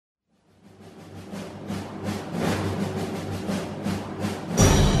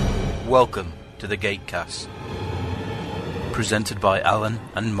Welcome to the Gatecast, presented by Alan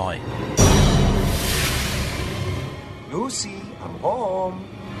and Mike. Lucy, I'm home.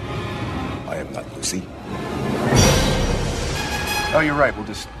 I am not Lucy. Oh, you're right. We'll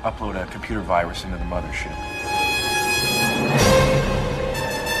just upload a computer virus into the mothership.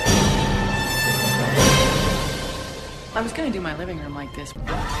 I was going to do my living room like this.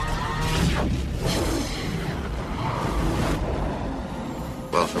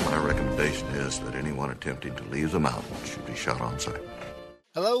 Well, sir, my recommendation is that anyone attempting to leave the mountain should be shot on sight.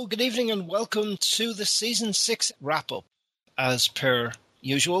 Hello, good evening, and welcome to the Season 6 wrap-up. As per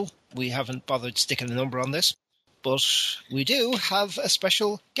usual, we haven't bothered sticking a number on this, but we do have a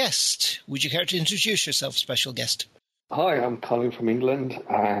special guest. Would you care to introduce yourself, special guest? Hi, I'm Colin from England,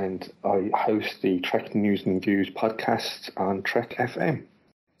 and I host the Trek News and Views podcast on Trek FM.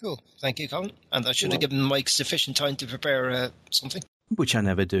 Cool, thank you, Colin. And I should have given Mike sufficient time to prepare something. Which I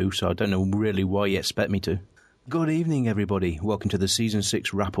never do, so I don't know really why you expect me to. Good evening, everybody. Welcome to the Season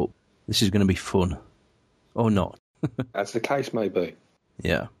 6 wrap-up. This is going to be fun. Or not. As the case may be.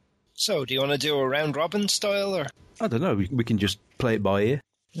 Yeah. So, do you want to do a round-robin style, or...? I don't know. We can just play it by ear.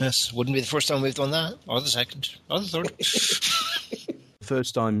 Yes, wouldn't be the first time we've done that, or the second, or the third.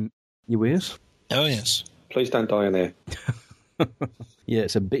 First time you ears? Oh, yes. Please don't die in there. Yeah,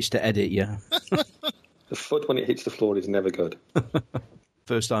 it's a bitch to edit, yeah. The foot when it hits the floor is never good.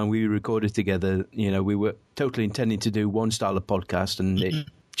 First time we recorded together, we were totally intending to do one style of podcast, and it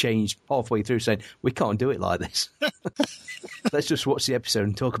changed halfway through saying, we can't do it like this. Let's just watch the episode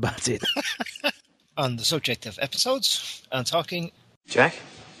and talk about it. On the subject of episodes, and talking... Jack?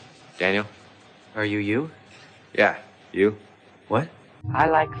 Daniel? Are you you? Yeah, you. What? I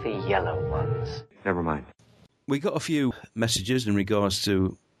like the yellow ones. Never mind. We got a few messages in regards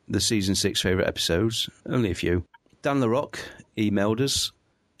to the Season 6 favourite episodes. Only a few. Dan LaRock emailed us.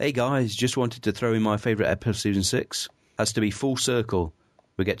 Hey guys, just wanted to throw in my favourite episode of Season 6. Has to be Full Circle.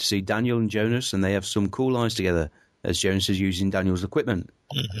 We get to see Daniel and Jonas, and they have some cool lines together as Jonas is using Daniel's equipment.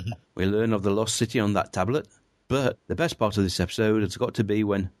 We learn of the lost city on that tablet. But the best part of this episode has got to be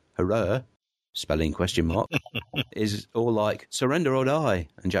when Hurrah, spelling question mark, is all like, surrender or die.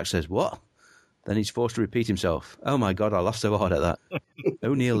 And Jack says, what? Then he's forced to repeat himself. Oh my God, I laughed so hard at that.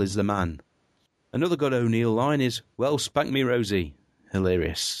 O'Neill is the man. Another good O'Neill line is, well, spank me, Rosie.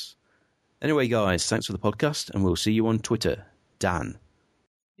 Hilarious. Anyway, guys, thanks for the podcast, and we'll see you on Twitter. Dan.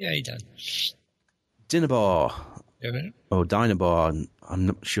 Yay, Dan. Dinabar. Yeah. Or Dinabar. I'm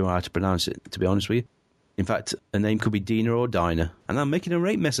not sure how to pronounce it, to be honest with you. In fact, a name could be Dina or Dinah, and I'm making a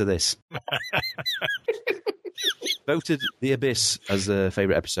great mess of this. Voted The Abyss as the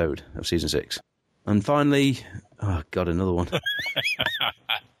favourite episode of Season 6. And finally, oh God, another one.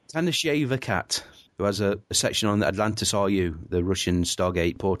 Tanisheva Cat, who has a section on the Atlantis RU, the Russian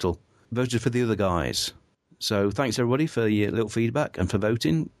Stargate portal, voted for the other guys. So thanks everybody for your little feedback and for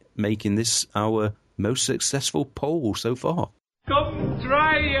voting, making this our most successful poll so far. Come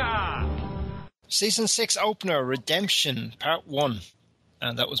try ya! Season 6 opener, Redemption, Part 1.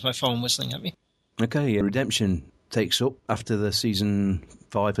 And that was my phone whistling at me. Okay, Redemption takes up after the Season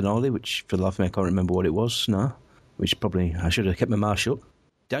 5 finale, which for the life of me I can't remember what it was now, which probably I should have kept my mouth shut.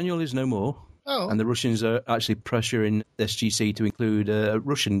 Daniel is no more, and the Russians are actually pressuring SGC to include a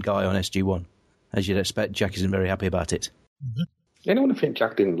Russian guy on SG-1. As you'd expect, Jack isn't very happy about it. Mm-hmm. Anyone think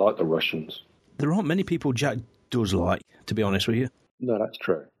Jack didn't like the Russians? There aren't many people Jack does like, to be honest with you. No, that's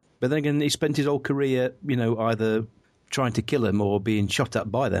true. But then again, he spent his whole career, either trying to kill him or being shot at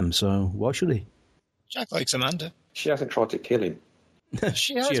by them, so why should he? Jack likes Amanda. She hasn't tried to kill him.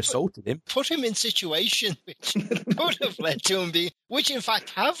 She assaulted him. Put him in situations which could have led to him which in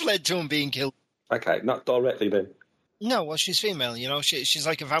fact have led to him being killed. Okay, not directly then. No, well, she's female, she's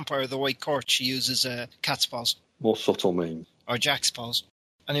like a vampire of the White Court. She uses cat's paws. More subtle means. Or Jack's paws.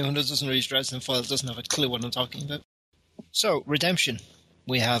 Anyone who doesn't read Dresden Files doesn't have a clue what I'm talking about. So, Redemption.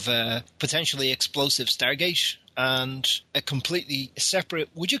 We have a potentially explosive Stargate and a completely separate...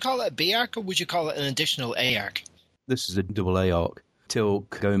 Would you call it a B arc or would you call it an additional A arc? This is a double A arc.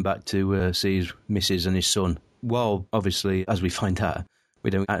 Tilk going back to see his missus and his son. Well, obviously, as we find out,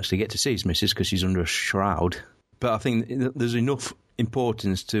 we don't actually get to see his missus because she's under a shroud. But I think there's enough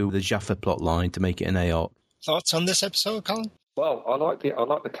importance to the Jaffa plot line to make it an A arc. Thoughts on this episode, Colin? Well, I like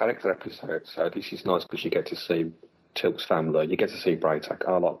the character episode, so this is nice because you get to see Tilk's family. You get to see Braytak.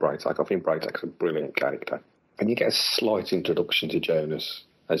 I like Braytak. I think Braytak's a brilliant character. And you get a slight introduction to Jonas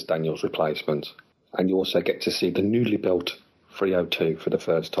as Daniel's replacement. And you also get to see the newly built 302 for the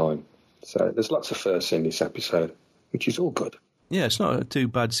first time. So there's lots of firsts in this episode, which is all good. Yeah, it's not a too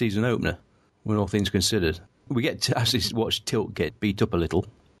bad season opener, when all things considered. We get to actually watch Tilk get beat up a little.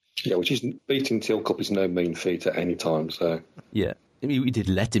 Yeah, which is beating Teal'c up is no mean feat at any time, so... Yeah. I mean, we did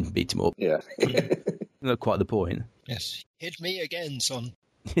let him beat him up. Yeah. Not quite the point. Yes. Hit me again, son.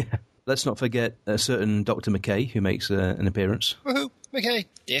 Yeah. Let's not forget a certain Dr. McKay, who makes an appearance. Woohoo! McKay.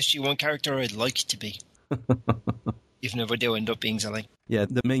 The SG-1 character I'd like to be. Even if I do end up being something. Yeah,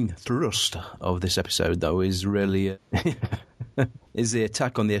 the main thrust of this episode, though, is really... is the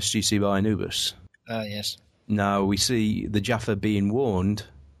attack on the SGC by Anubis. Yes. Now, we see the Jaffa being warned,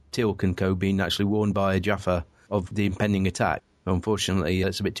 Teal'c and co being actually warned by Jaffa of the impending attack. Unfortunately,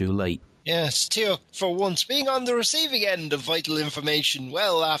 it's a bit too late. Yes, Teal'c, for once, being on the receiving end of vital information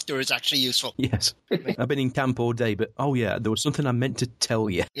well after it's actually useful. Yes. I've been in camp all day, but, oh yeah, there was something I meant to tell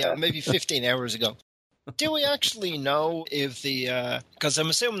you. Yeah, maybe 15 hours ago. Do we actually know if the... Because I'm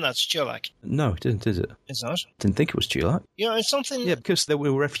assuming that's Chulak. No, it isn't, is it? It's not? Didn't think it was Chulak. Yeah, it's something... Yeah, because they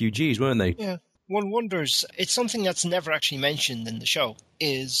were refugees, weren't they? Yeah. One wonders, it's something that's never actually mentioned in the show,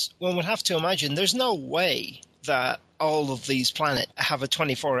 is one would have to imagine there's no way that all of these planets have a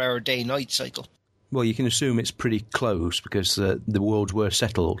 24-hour day-night cycle. Well, you can assume it's pretty close because the worlds were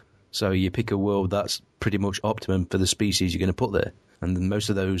settled. So you pick a world that's pretty much optimum for the species you're going to put there. And most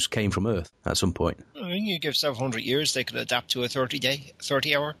of those came from Earth at some point. I mean, you give several hundred years, they could adapt to a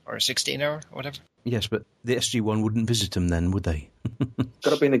 30-hour or a 16-hour or whatever. Yes, but the SG-1 wouldn't visit them then, would they?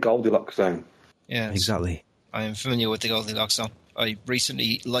 Got to be in the Goldilocks zone. Yeah, exactly. I am familiar with the Goldilocks zone. I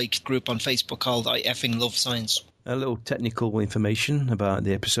recently liked a group on Facebook called I Effing Love Science. A little technical information about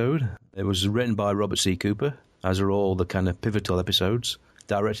the episode. It was written by Robert C. Cooper, as are all the kind of pivotal episodes.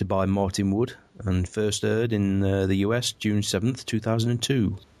 Directed by Martin Wood, and first aired in the US June 7th,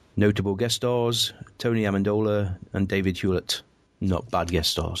 2002. Notable guest stars, Tony Amendola and David Hewlett. Not bad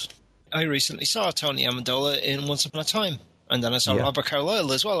guest stars. I recently saw Tony Amendola in Once Upon a Time. And then I saw Robert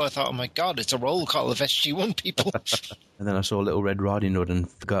Carlyle as well. I thought, oh my God, it's a roll call of SG-1 people. And then I saw Little Red Riding Hood and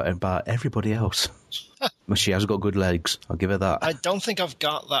forgot about everybody else. But she has got good legs. I'll give her that. I don't think I've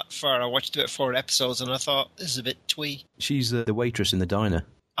got that far. I watched about 4 episodes and I thought, this is a bit twee. She's the waitress in the diner.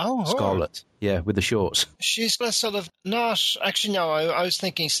 Oh, Scarlet. Yeah, with the shorts. She's got sort of not... Actually, no, I was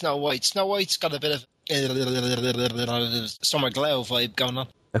thinking Snow White. Snow White's got a bit of Summer Glau vibe going on.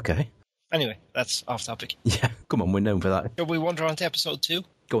 Okay. Anyway, that's off topic. Yeah, come on, we're known for that. Shall we wander on to episode 2?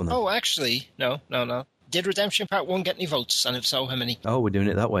 Go on then. Oh, actually, no. Did Redemption Part 1 get any votes? And if so, how many? Oh, we're doing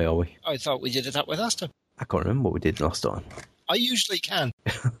it that way, are we? I thought we did it that way last time. I can't remember what we did last time. I usually can.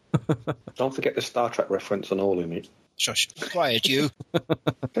 Don't forget the Star Trek reference and all in it. Shush. Quiet, you.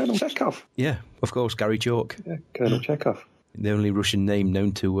 Colonel Chekhov. Yeah, of course, Gary Chalk. Yeah, Colonel Chekhov. The only Russian name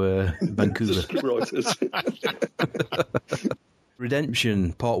known to Vancouver. Writers.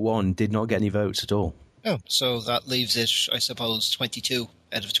 Redemption Part 1 did not get any votes at all. Oh, so that leaves it, I suppose, 22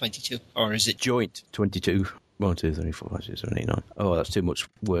 out of 22. Or is it... Joint 22. 1, 2, 3, 4, 5, 6, 7, 8, 9. Oh, that's too much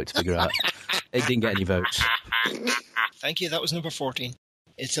work to figure out. It didn't get any votes. Thank you, that was number 14.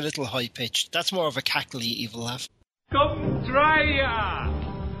 It's a little high-pitched. That's more of a cackly evil laugh. Come try ya!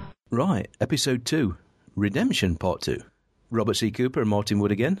 Right, Episode 2, Redemption Part 2. Robert C. Cooper and Martin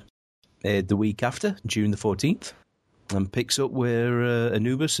Wood again. Aired the week after, June the 14th. And picks up where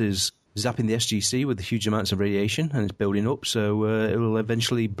Anubis is zapping the SGC with huge amounts of radiation, and it's building up, so it will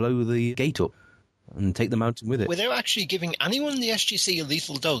eventually blow the gate up and take the mountain with it. Without actually giving anyone in the SGC a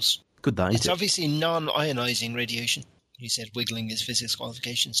lethal dose. Good that, It's obviously non-ionizing radiation. He said, wiggling his physics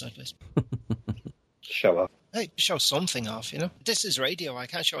qualifications sideways. Show off. Hey, show something off, you know? This is radio, I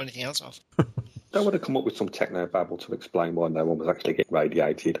can't show anything else off. Don't want to come up with some techno-babble to explain why no one was actually getting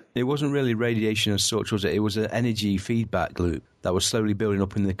radiated. It wasn't really radiation as such, was it? It was an energy feedback loop that was slowly building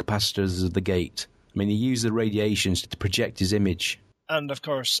up in the capacitors of the gate. I mean, he used the radiations to project his image. And, of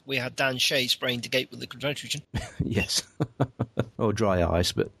course, we had Dan Shea spraying the gate with liquid nitrogen. Yes. Or dry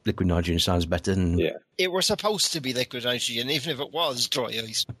ice, but liquid nitrogen sounds better than... Yeah. It was supposed to be liquid nitrogen, even if it was dry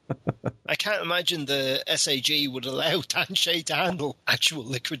ice. I can't imagine the SAG would allow Dan Shea to handle actual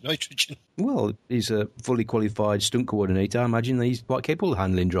liquid nitrogen. Well, he's a fully qualified stunt coordinator. I imagine that he's quite capable of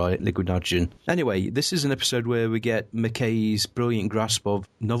handling dry liquid nitrogen. Anyway, this is an episode where we get McKay's brilliant grasp of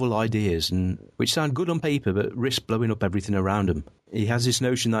novel ideas, and which sound good on paper, but risk blowing up everything around him. He has this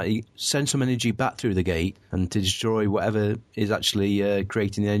notion that he sends some energy back through the gate and to destroy whatever is actually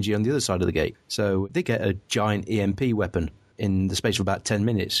creating the energy on the other side of the gate. So they get a giant EMP weapon in the space of about 10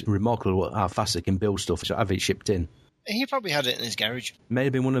 minutes. Remarkable how fast they can build stuff, so have it shipped in. He probably had it in his garage. May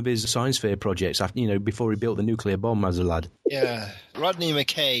have been one of his science fair projects, after, before he built the nuclear bomb as a lad. Yeah, Rodney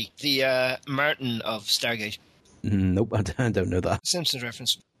McKay, the Martin of Stargate. Nope, I don't know that. Simpsons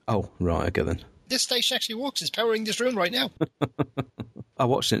reference. Oh, right, okay then. This station actually works. It's powering this room right now. I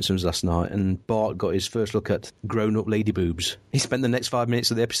watched Simpsons last night, and Bart got his first look at grown-up lady boobs. He spent the next 5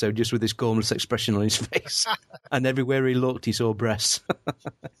 minutes of the episode just with this gormless expression on his face. And everywhere he looked, he saw breasts.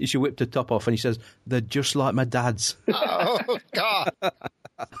 She whipped her top off, and he says, "They're just like my dad's." Oh, God.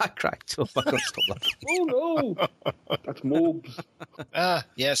 I cracked up. I couldn't stop laughing. Oh, no. That's moobs.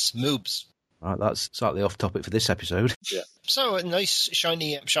 Yes, moobs. Right, that's slightly off topic for this episode. Yeah. So, a nice,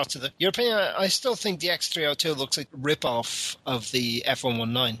 shiny shot of the European. I still think the X302 looks like a rip-off of the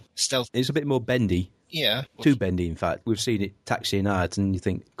F119 Stealth. It's a bit more bendy. Yeah. Too bendy, in fact. We've seen it taxiing out, and you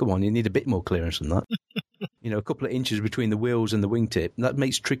think, come on, you need a bit more clearance than that. A couple of inches between the wheels and the wingtip. That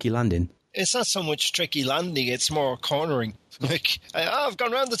makes tricky landing. It's not so much tricky landing, it's more cornering. Like, I've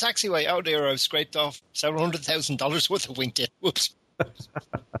gone round the taxiway. Oh, dear, I've scraped off $700,000 worth of wingtip. Whoops.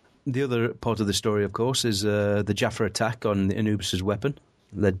 The other part of the story, of course, is the Jaffa attack on Anubis' weapon,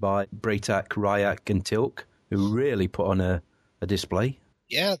 led by Braytak, Ryak, and Tilk, who really put on a display.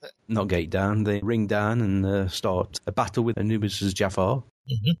 Yeah. Not gate down, they ring down and start a battle with Anubis' Jafar.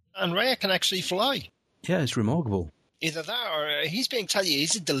 Mm-hmm. And Ryak can actually fly. Yeah, it's remarkable. Either that or he's being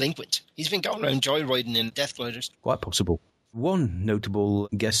he's a delinquent. He's been going around joyriding in death gliders. Quite possible. One notable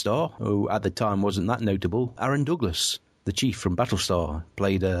guest star, who at the time wasn't that notable, Aaron Douglas, the chief from Battlestar,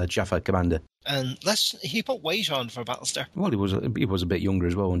 played a Jaffa commander. And he put weight on for Battlestar. Well, he was a bit younger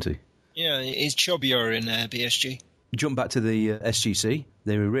as well, wasn't he? Yeah, he's chubbier in BSG. Jump back to the SGC.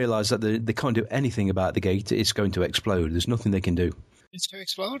 They realise that they can't do anything about the gate. It's going to explode. There's nothing they can do. It's to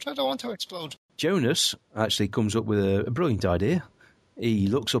explode? I don't want to explode. Jonas actually comes up with a brilliant idea. He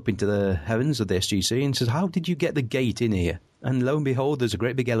looks up into the heavens of the SGC and says, "How did you get the gate in here?" And lo and behold, there's a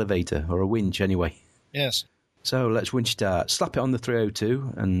great big elevator, or a winch anyway. Yes. So let's winch it out, slap it on the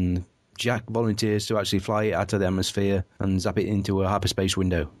 302, and Jack volunteers to actually fly it out of the atmosphere and zap it into a hyperspace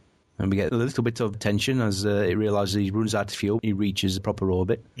window. And we get a little bit of tension as it realises he runs out of fuel. He reaches the proper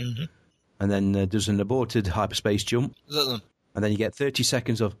orbit. Mm-hmm. And then does an aborted hyperspace jump. And then you get 30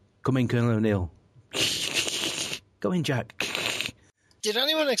 seconds of, "Come in, Colonel O'Neill." "Go in, Jack." Did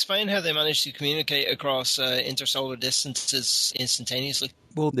anyone explain how they managed to communicate across intersolar distances instantaneously?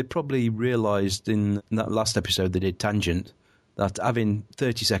 Well, they probably realised in that last episode they did Tangent that having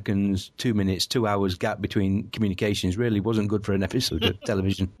 30 seconds, 2 minutes, 2 hours gap between communications really wasn't good for an episode of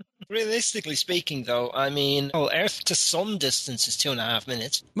television. Realistically speaking, though, I mean, Earth to Sun distance is 2.5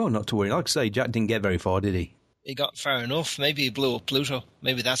 minutes. Well, not to worry. Like I say, Jack didn't get very far, did he? He got far enough. Maybe he blew up Pluto.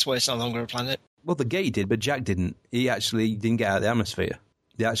 Maybe that's why it's no longer a planet. Well, the gate did, but Jack didn't. He actually didn't get out of the atmosphere.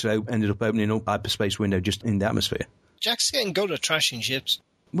 They actually ended up opening up a hyperspace window just in the atmosphere. Jack's getting good at trashing ships.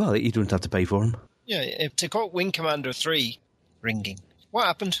 Well, he didn't have to pay for them. Yeah, to quote Wing Commander 3, ringing. What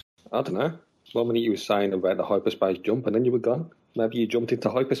happened? I don't know. One minute you were saying about the hyperspace jump and then you were gone. Maybe you jumped into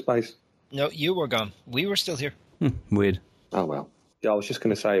hyperspace. No, you were gone. We were still here. Weird. Oh, well. Yeah, I was just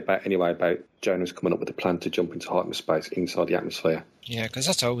going to say about Jonas coming up with a plan to jump into hyperspace inside the atmosphere. Yeah, because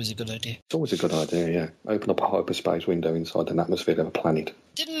that's always a good idea. It's always a good idea, yeah. Open up a hyperspace window inside an atmosphere of a planet.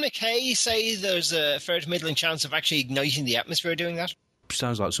 Didn't McKay say there's a fair to middling chance of actually igniting the atmosphere doing that?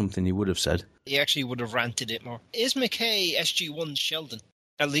 Sounds like something he would have said. He actually would have ranted it more. Is McKay SG-1 Sheldon?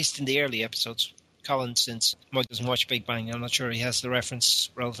 At least in the early episodes. Colin, since Mike doesn't watch Big Bang, I'm not sure he has the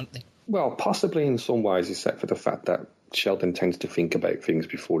reference relevantly. Well, possibly in some ways, except for the fact that Sheldon tends to think about things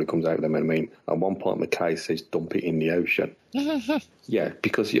before he comes out with them. I mean, at one point, McKay says, "Dump it in the ocean." Yeah,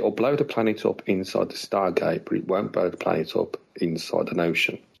 because it'll blow the planet up inside the Stargate, but it won't blow the planet up inside an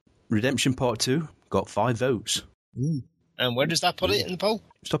ocean. Redemption Part 2 got 5 votes. Ooh. And where does that put it in the poll?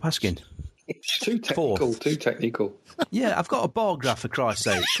 Stop asking. It's too technical, too technical. Yeah, I've got a bar graph, for Christ's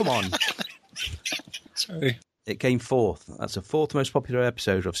sake. Come on. Sorry. It came 4th. That's the 4th most popular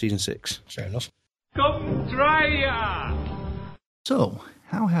episode of Season 6. Fair enough. Come try ya! So,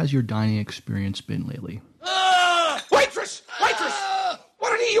 how has your dining experience been lately? Waitress! Waitress!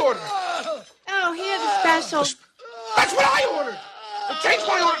 What did he order? Oh, he had a special. That's what I ordered! I changed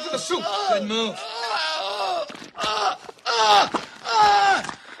my order to the soup! Good move.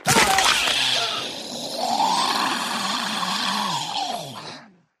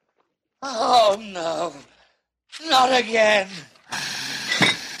 Oh, no. Not again.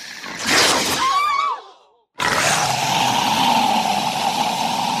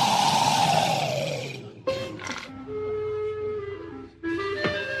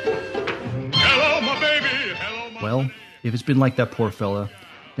 Hello, my baby. Hello, my Well, if it's been like that poor fella,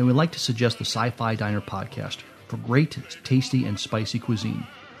 then we'd like to suggest the Sci-Fi Diner podcast for great, tasty, and spicy cuisine.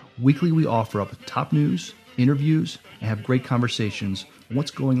 Weekly, we offer up top news, interviews, and have great conversations on what's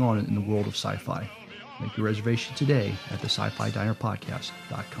going on in the world of sci-fi. Make your reservation today at the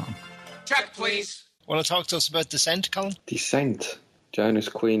sci-fi-dinerpodcast.com. Check, please. Want to talk to us about Descent, Colin? Descent. Jonas,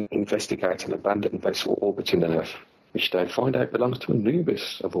 Queen investigate an abandoned vessel orbiting Earth, which they find out belongs to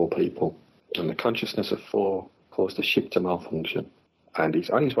Anubis, of all people. And the consciousness of Thor caused the ship to malfunction. And he's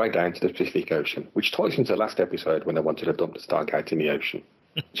on his way down to the Pacific Ocean, which ties into the last episode when they wanted to dump the Stargate in the ocean.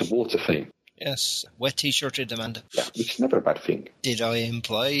 It's a water thing. Yes, wet T-shirted Amanda. Yeah, which is never a bad thing. Did I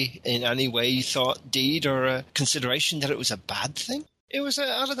imply in any way thought, deed, or a consideration that it was a bad thing? It was,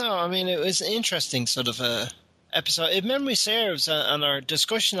 I don't know, I mean, it was an interesting sort of episode. If memory serves, and our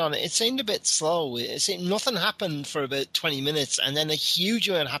discussion on it, it seemed a bit slow. It seemed nothing happened for about 20 minutes, and then a huge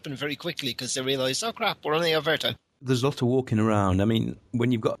amount happened very quickly because they realised, oh crap, we're only over time. There's a lot of walking around. I mean,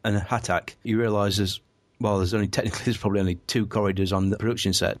 when you've got an attack, you realise there's probably only 2 corridors on the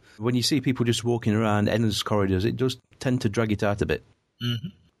production set. When you see people just walking around endless corridors, it does tend to drag it out a bit. Mm-hmm.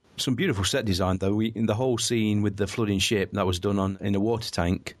 Some beautiful set design, though. In the whole scene with the flooding ship that was done in a water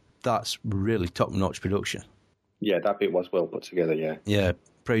tank, that's really top-notch production. Yeah, that bit was well put together, yeah. Yeah,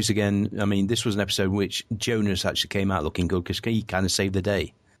 praise again. I mean, this was an episode in which Jonas actually came out looking good because he kind of saved the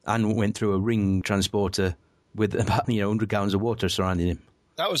day and went through a ring transporter with about 100 gallons of water surrounding him.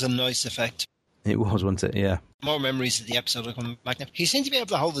 That was a nice effect. It was, wasn't it? Yeah. More memories of the episode are coming back now. He seemed to be able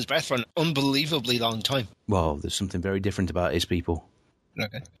to hold his breath for an unbelievably long time. Well, there's something very different about his people.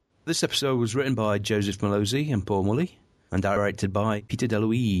 Okay. This episode was written by Joseph Malozzi and Paul Mully and directed by Peter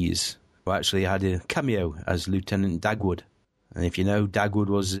DeLuise, who actually had a cameo as Lieutenant Dagwood. And if you know, Dagwood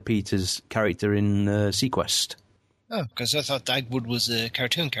was Peter's character in Sequest. Oh, because I thought Dagwood was a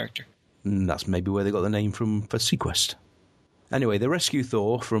cartoon character. And that's maybe where they got the name from for Sequest. Anyway, they rescue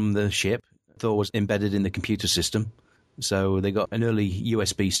Thor from the ship. Thor was embedded in the computer system, so they got an early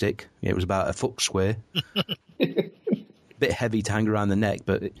USB stick. It was about a foot square. Bit heavy to hang around the neck,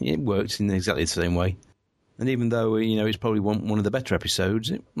 but it worked in exactly the same way. And even though, it's probably one of the better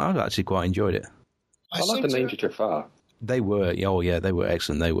episodes, I actually quite enjoyed it. I like the Ninja Jafar. They were, they were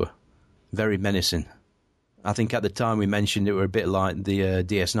excellent. They were very menacing. I think at the time we mentioned it were a bit like the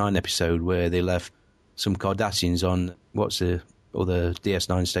DS9 episode where they left some Cardassians on, what's the other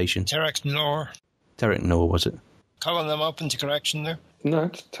DS9 station? Terek Nor. Terek Nor, was it? Calling them up into correction there? No,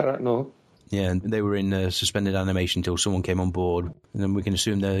 it's Terek Nor. Yeah, and they were in suspended animation until someone came on board. And then we can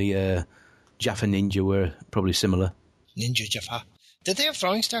assume the Jaffa Ninja were probably similar. Ninja Jaffa. Did they have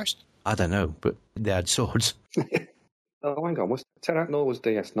throwing stars? I don't know, but they had swords. Oh, hang on. Terek Nor was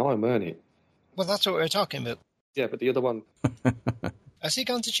DS9, weren't it? Well, that's what we were talking about. Yeah, but the other one... Has he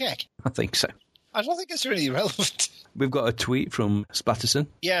gone to check? I think so. I don't think it's really relevant. We've got a tweet from Splatterson.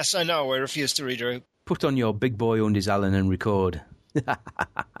 Yes, I know. I refuse to read her out. Put on your big boy undies, Alan, and record.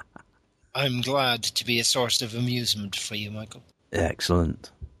 I'm glad to be a source of amusement for you, Michael.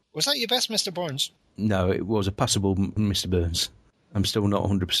 Excellent. Was that your best, Mr. Burns? No, it was a passable Mr. Burns. I'm still not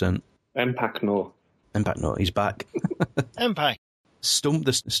 100%. Mpak Nor. Mpak Nor, he's back. Mpak. Stump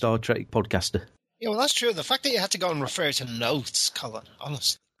the Star Trek podcaster. Yeah, well, that's true. The fact that you had to go and refer to notes, Colin,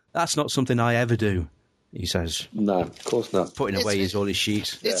 honest. That's not something I ever do, he says. No, of course not. Putting away all his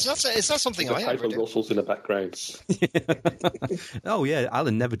sheets. It's not something I ever do. Russell's in the background. Oh, yeah,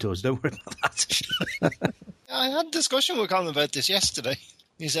 Alan never does. Don't worry about that. I had a discussion with Colin about this yesterday.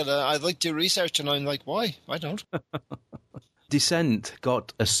 He said, I'd like to research, and I'm like, why? I don't. Descent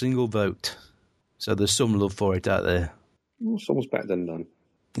got a single vote, so there's some love for it out there. Well, someone's better than none.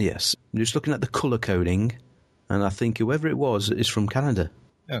 Yes. I'm just looking at the colour coding, and I think whoever it was is from Canada.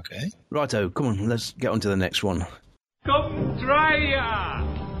 Okay. Righto, come on, let's get on to the next one. Come try ya!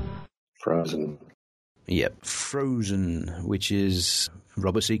 Frozen. Yep, Frozen, which is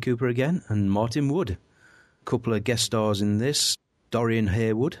Robert C. Cooper again, and Martin Wood. Couple of guest stars in this, Dorian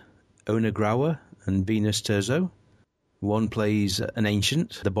Harewood, Ona Grauer, and Venus Terzo. One plays an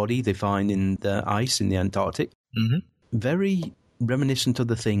ancient, the body they find in the ice in the Antarctic. Mm-hmm. Very reminiscent of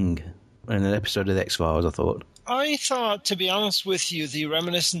The Thing, in an episode of The X-Files, I thought. I thought, to be honest with you, the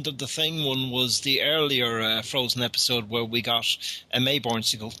reminiscent of The Thing one was the earlier Frozen episode where we got a Mayborn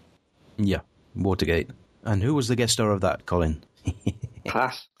sequel. Yeah, Watergate. And who was the guest star of that, Colin?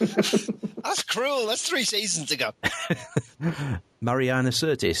 Pass. That's cruel. That's 3 seasons ago. Mariana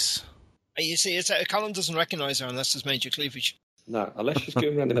Sirtis. You see, Colin doesn't recognise her unless there's major cleavage. No, unless she's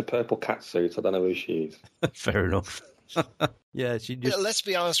going around in a purple cat suit, I don't know who she is. Fair enough. Yeah, she just... Let's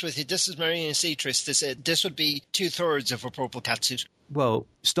be honest with you, this is Mariana Sirtis. This would be 2/3 of a purple cat suit. Well,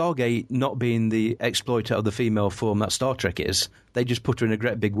 Stargate not being the exploiter of the female form that Star Trek is, they just put her in a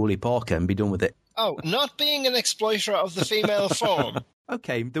great big woolly parka and be done with it. Oh, not being an exploiter of the female form.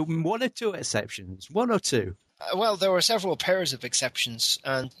 Okay, there were 1 or 2 exceptions. 1 or 2. Well, there were several pairs of exceptions,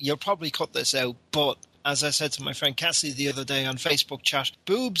 and you'll probably cut this out, but as I said to my friend Cassie the other day on Facebook chat,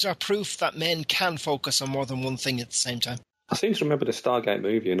 boobs are proof that men can focus on more than one thing at the same time. I seem to remember the Stargate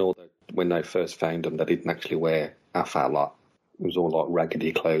movie and all that when they first found them, they didn't actually wear a fat lot. It was all like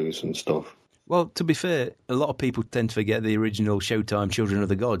raggedy clothes and stuff. Well, to be fair, a lot of people tend to forget the original Showtime Children of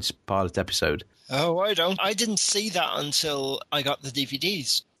the Gods pilot episode. Oh, I don't. I didn't see that until I got the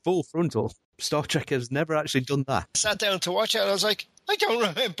DVDs. Full frontal. Star Trek has never actually done that. I sat down to watch it and I was like, I don't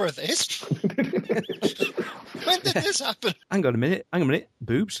remember this. When did this happen? Hang on a minute.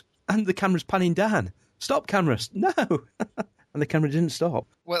 Boobs. And the camera's panning down. Stop, cameras. No. And the camera didn't stop.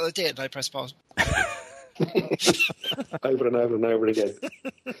 Well, it did. I pressed pause. Over and over and over again.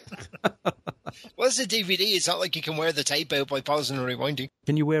 Well, it's a DVD. It's not like you can wear the tape out by pausing and rewinding.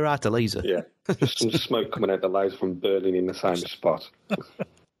 Can you wear out a laser? Yeah. Just some smoke coming out the laser from burning in the same spot.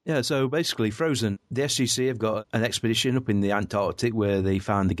 Yeah, so basically Frozen, the SGC have got an expedition up in the Antarctic where they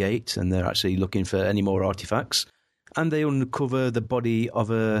found the gate and they're actually looking for any more artifacts. And they uncover the body of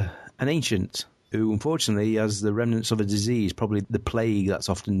an ancient who unfortunately has the remnants of a disease, probably the plague that's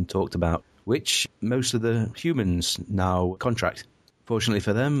often talked about, which most of the humans now contract. Fortunately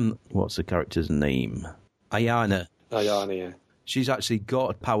for them, what's the character's name? Ayana. Ayana, yeah. She's actually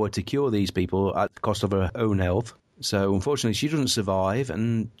got power to cure these people at the cost of her own health. So unfortunately she doesn't survive,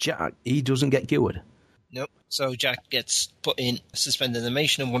 and Jack, he doesn't get cured. Nope. So Jack gets put in suspended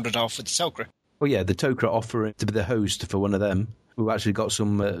animation and wandered off with the Tok'ra. Well, yeah, the Tok'ra offer to be the host for one of them, who actually got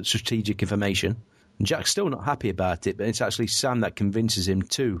some strategic information. And Jack's still not happy about it, but it's actually Sam that convinces him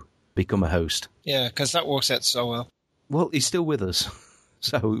to become a host. Yeah, because that works out so well. Well, he's still with us,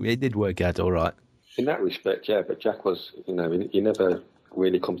 so it did work out all right. In that respect, yeah, but Jack was, he never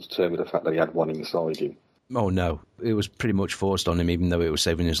really come to terms with the fact that he had one inside him. Oh, no. It was pretty much forced on him, even though it was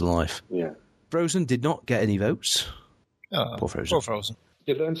saving his life. Yeah. Frozen did not get any votes. Oh, poor Frozen. Poor Frozen.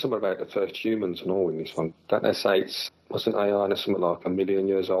 You learn something about the first humans and all in this one. Don't they say wasn't Ayana something like 1 million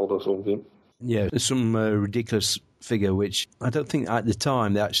years old or something? Yeah, there's some ridiculous figure, which I don't think at the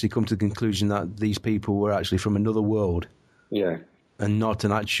time they actually come to the conclusion that these people were actually from another world. Yeah. And not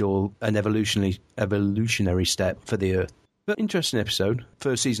an evolutionary step for the Earth. But interesting episode.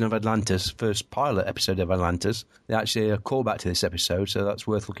 First season of Atlantis, first pilot episode of Atlantis. They actually a callback to this episode, so that's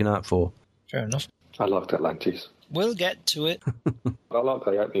worth looking out for. Fair enough. I loved Atlantis. We'll get to it. I like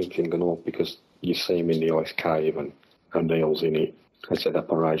the opening thing and all because you see him in the ice cave and O'Neill's in it. They set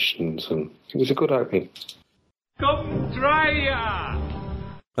operations and it was a good opening. Come try ya!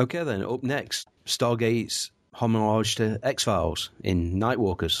 Okay then, up next, Stargate's homage to X-Files in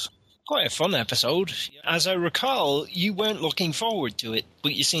Nightwalkers. Quite a fun episode. As I recall, you weren't looking forward to it,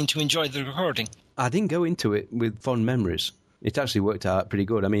 but you seemed to enjoy the recording. I didn't go into it with fond memories. It actually worked out pretty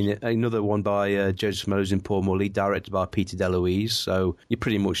good. I mean, another one by Joseph Moses and Paul Morley, directed by Peter DeLuise, so you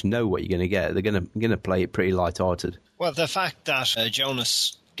pretty much know what you're going to get. They're going to play it pretty light-hearted. Well, the fact that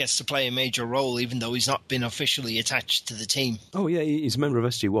Jonas gets to play a major role, even though he's not been officially attached to the team. Oh, yeah, he's a member of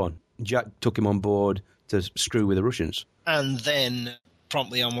SG-1. Jack took him on board to screw with the Russians. And then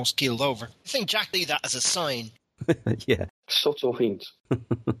promptly almost keeled over. I think Jack see that as a sign. Yeah. Subtle hint.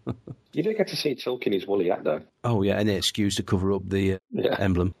 You don't get to see Tilk in his woolly hat, though. Oh, yeah, any excuse to cover up the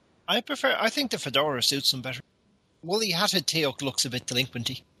emblem. I think the fedora suits him better. Woolly hatted Teal'c looks a bit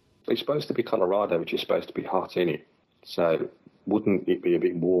delinquenty. It's supposed to be Colorado, which is supposed to be hot, isn't it? So wouldn't it be a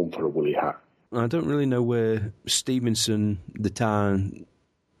bit warm for a woolly hat? I don't really know where Stevenson, the town,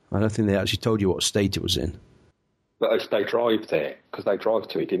 I don't think they actually told you what state it was in. But they drive there, because they drive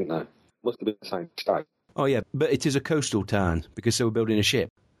to it, didn't they? Must have been the same state. Oh, yeah, but it is a coastal town, because they were building a ship.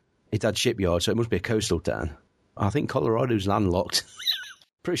 It had shipyards, so it must be a coastal town. I think Colorado's landlocked.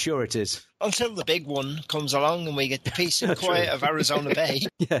 Pretty sure it is. Until the big one comes along and we get the peace and quiet of Arizona Bay.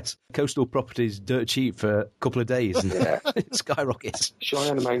 Yes, coastal property's dirt cheap for a couple of days and it skyrockets.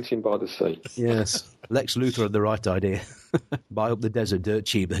 Cheyenne Mountain by the sea. Yes, Lex Luthor had the right idea. Buy up the desert dirt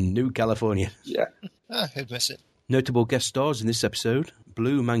cheap and New California. Yeah. Who'd miss it? Notable guest stars in this episode,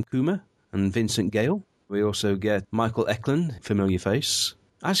 Blue Mankuma and Vincent Gale. We also get Michael Eklund, familiar face.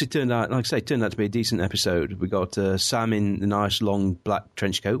 Actually turned out to be a decent episode. We got Sam in the nice long black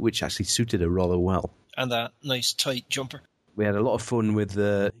trench coat, which actually suited her rather well. And that nice tight jumper. We had a lot of fun with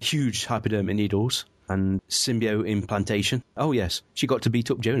huge hypodermic needles and symbio implantation. Oh yes, she got to beat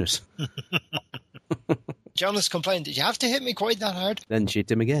up Jonas. Jonas complained, did you have to hit me quite that hard? Then she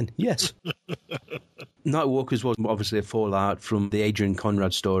hit him again, yes. Nightwalkers was obviously a fallout from the Adrian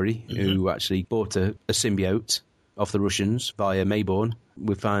Conrad story, who actually bought a symbiote off the Russians via Mayborn.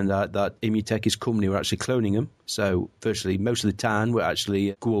 We found out that Imutech, his company, were actually cloning them. So, virtually, most of the town were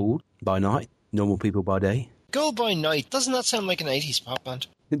actually Goa'uld by night, normal people by day. Goa'uld by night? Doesn't that sound like an 80s pop band?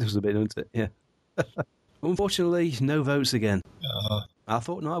 It does a bit, doesn't it? Yeah. Unfortunately, no votes again. I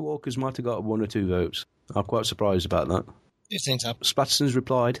thought Nightwalkers might have got 1 or 2 votes. I'm quite surprised about that. Do you think so? Splatterson's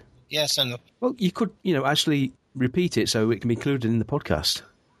replied. Yes and no. Well, you could, actually repeat it so it can be included in the podcast.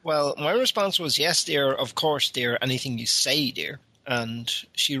 Well, my response was, yes, dear, of course, dear, anything you say, dear. And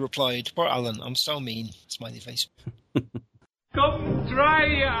she replied, poor Alan, I'm so mean. Smiley face. Come try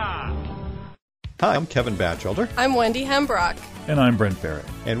ya! Hi, I'm Kevin Batchelder. I'm Wendy Hembrock. And I'm Brent Barrett.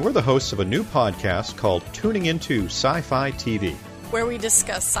 And we're the hosts of a new podcast called Tuning Into Sci-Fi TV, where we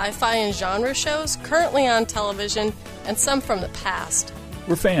discuss sci-fi and genre shows currently on television and some from the past.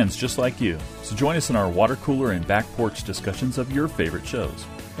 We're fans just like you, so join us in our water cooler and back porch discussions of your favorite shows.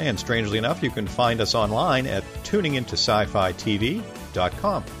 And strangely enough, you can find us online at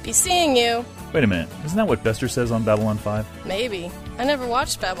tuningintoscifitv.com. Be seeing you. Wait a minute, isn't that what Bester says on Babylon 5? Maybe. I never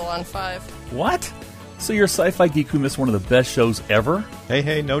watched Babylon 5. What? So you're a sci-fi geek who missed one of the best shows ever?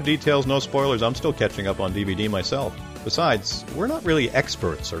 Hey, no details, no spoilers. I'm still catching up on DVD myself. Besides, we're not really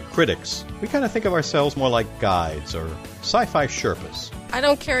experts or critics. We kind of think of ourselves more like guides or sci-fi Sherpas. I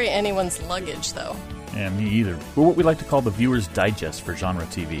don't carry anyone's luggage, though. Yeah, me either. We're what we like to call the viewer's digest for genre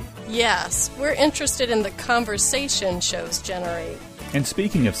TV. Yes, we're interested in the conversation shows generate. And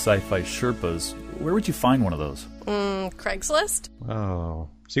speaking of sci-fi Sherpas, where would you find one of those? Craigslist? Oh,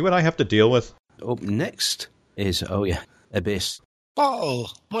 see what I have to deal with? Up next is, Abyss.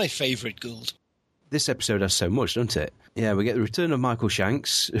 Oh, my favourite Gould. This episode has so much, doesn't it? Yeah, we get the return of Michael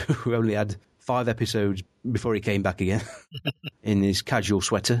Shanks, who only had 5 episodes before he came back again, in his casual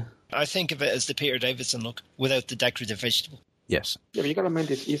sweater. I think of it as the Peter Davison look, without the decorative vegetable. Yes. Yeah, but you've got to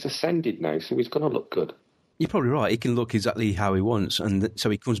remember, he's ascended now, so he's going to look good. You're probably right. He can look exactly how he wants, and so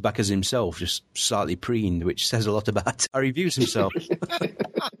he comes back as himself, just slightly preened, which says a lot about how he views himself.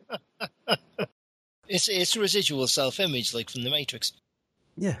 It's residual self-image, like from The Matrix.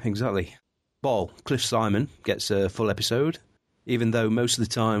 Yeah, exactly. Ball, Cliff Simon, gets a full episode. Even though most of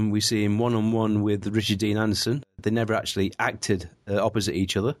the time we see him one-on-one with Richard Dean Anderson, they never actually acted opposite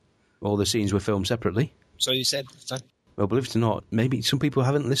each other. All the scenes were filmed separately. So you said. Well, believe it or not, maybe some people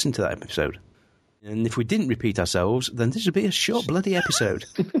haven't listened to that episode. And if we didn't repeat ourselves, then this would be a short bloody episode.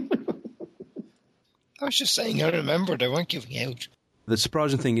 I was just saying, I remembered, I weren't giving out. The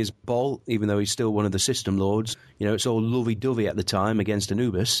surprising thing is, Ball, even though he's still one of the system lords, it's all lovey-dovey at the time against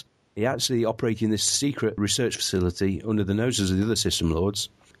Anubis, he actually operating this secret research facility under the noses of the other system lords,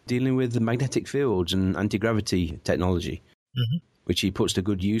 dealing with the magnetic fields and anti-gravity technology, which he puts to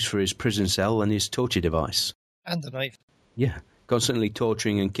good use for his prison cell and his torture device. And the knife. Yeah, constantly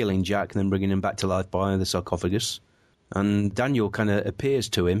torturing and killing Jack and then bringing him back to life by the sarcophagus. And Daniel kind of appears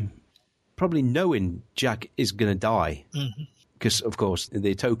to him, probably knowing Jack is going to die. Because, of course,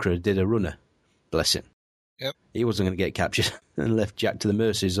 the Tok'ra did a runner. Bless him. Yep. He wasn't going to get captured and left Jack to the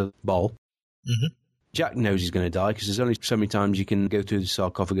mercies of Ball. Jack knows he's going to die because there's only so many times you can go through the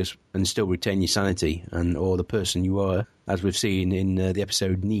sarcophagus and still retain your sanity or the person you are, as we've seen in the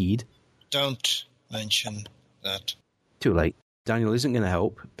episode Need. Don't mention that. Too late. Daniel isn't going to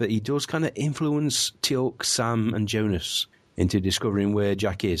help, but he does kind of influence Teal'c, Sam and Jonas into discovering where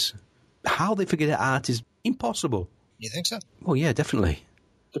Jack is. How they figure it out is impossible. You think so? Oh, yeah, definitely.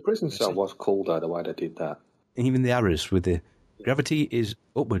 The prison cell was cool, though, the way they did that. Even the arrows with the gravity is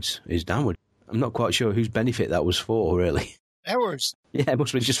upwards, is downward. I'm not quite sure whose benefit that was for, really. Ours. Yeah, it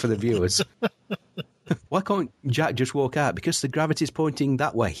must be just for the viewers. Why can't Jack just walk out? Because the gravity's pointing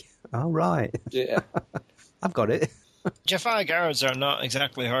that way. All right. Yeah. I've got it. Jaffa guards are not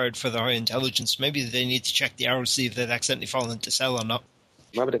exactly hard for their high intelligence. Maybe they need to check the arrows, see if they've accidentally fallen into cell or not.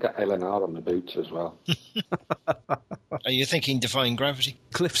 Maybe they got LNR on the boots as well. Are you thinking defying gravity?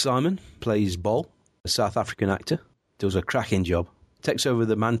 Cliff Simon plays Ball, a South African actor. Does a cracking job. Takes over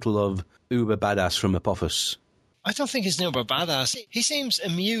the mantle of uber badass from Apophis. I don't think he's an uber badass. He seems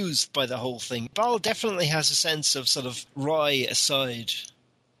amused by the whole thing. Ball definitely has a sense of sort of wry aside.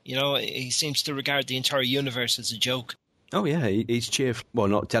 He seems to regard the entire universe as a joke. Oh, yeah, he's cheerful. Well,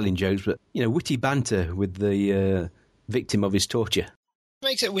 not telling jokes, but, witty banter with the victim of his torture.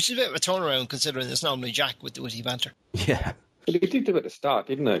 Makes it, which is a bit of a turnaround considering it's normally Jack with the witty banter. Yeah. But he did do it at the start,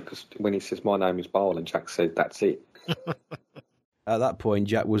 didn't he? Because when he says, my name is Ball, and Jack says, that's it. At that point,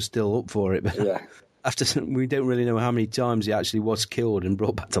 Jack was still up for it. But yeah. We don't really know how many times he actually was killed and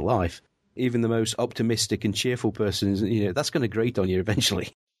brought back to life. Even the most optimistic and cheerful person, that's going to grate on you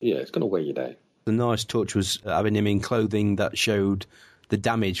eventually. Yeah, it's going to wear you down. The nice touch was having him in clothing that showed the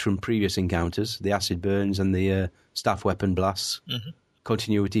damage from previous encounters, the acid burns and the staff weapon blasts.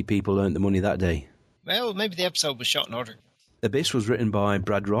 Continuity people earned the money that day. Well, maybe the episode was shot in order. Abyss was written by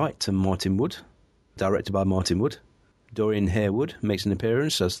Brad Wright and Martin Wood, directed by Martin Wood. Dorian Harewood makes an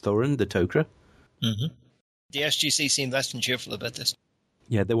appearance as Thorin, the Tok'ra. The SGC seemed less than cheerful about this.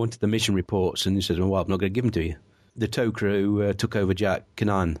 Yeah, they wanted the mission reports, and he said, well, I'm not going to give them to you. the Tok'ra who took over Jack,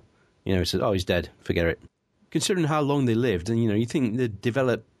 Kanan, said, "Oh, he's dead. Forget it." Considering how long they lived, and you think they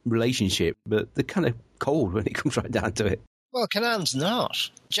develop relationship, but they're kind of cold when it comes right down to it. Well, Kanan's not.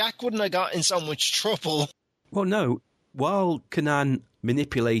 Jack wouldn't have got in so much trouble. Well, no. While Kanan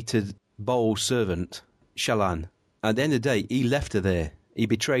manipulated Bol's servant, Shallan, at the end of the day, he left her there. He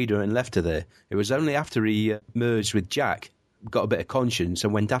betrayed her and left her there. It was only after he merged with Jack, got a bit of conscience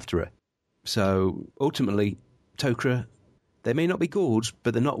and went after her. So, ultimately, Tok'ra, they may not be Gords,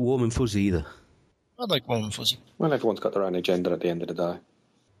 but they're not warm and fuzzy either. I like warm and fuzzy. Well, everyone's got their own agenda at the end of the day.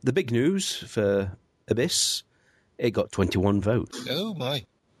 The big news for Abyss, it got 21 votes. Oh, my.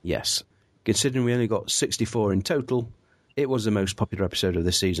 Yes. Considering we only got 64 in total, it was the most popular episode of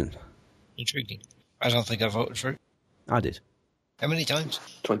this season. Intriguing. I don't think I voted for it. I did. How many times?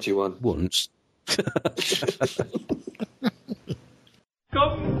 21. Once.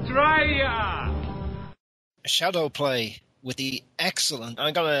 Come try ya! Shadow Play with the excellent...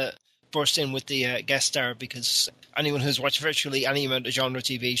 I'm going to burst in with the guest star because anyone who's watched virtually any amount of genre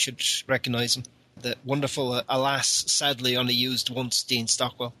TV should recognise him. The wonderful, alas, sadly only used once, Dean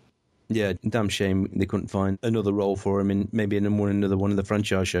Stockwell. Yeah, damn shame they couldn't find another role for him in maybe in another one of the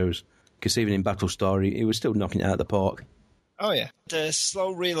franchise shows. Because even in Battlestar, he was still knocking it out of the park. Oh, yeah. The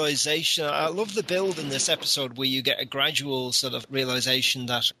slow realisation. I love the build in this episode where you get a gradual sort of realisation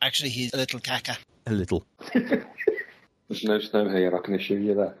that actually he's a little caca. A little. There's no snow here, I can assure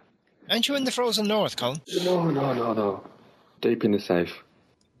you that. Aren't you in the frozen north, Colin? No. Deep in the south.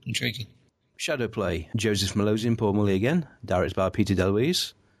 Intriguing. Shadow Play. Joseph Malosian, Paul Mully again. Directed by Peter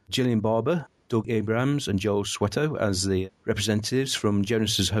DeLuise. Gillian Barber, Doug Abrams and Joel Sweto as the representatives from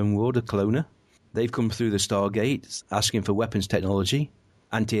Jonas's homeworld of Kelowna. They've come through the Stargate asking for weapons technology,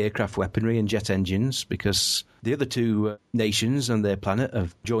 anti-aircraft weaponry and jet engines because the other two nations on their planet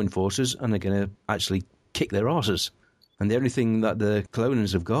have joined forces and are going to actually kick their asses. And the only thing that the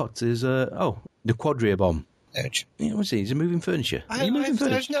Kelownians have got is, the Quadria bomb. Ouch. Yeah, what's he? Is he moving furniture? Are you moving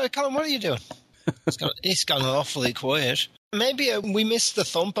furniture? No, Colin, what are you doing? It's gone awfully quiet. Maybe we missed the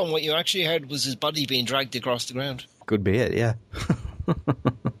thump and what you actually heard was his body being dragged across the ground. Could be it, yeah.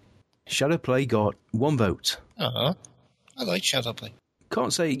 Shadow Play got 1 vote. I like Shadow Play.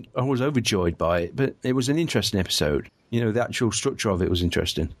 Can't say I was overjoyed by it, but it was an interesting episode. The actual structure of it was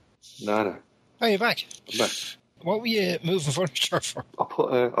interesting. No. Oh, you're back? I'm back. What were you moving furniture for?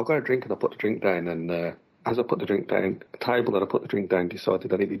 I've got a drink and I put the drink down and as I put the drink down, the table that I put the drink down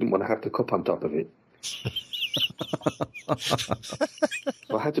decided that it didn't want to have the cup on top of it.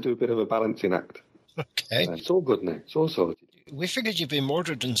 So I had to do a bit of a balancing act. Okay. It's all good now. It's all sorted. We figured you'd been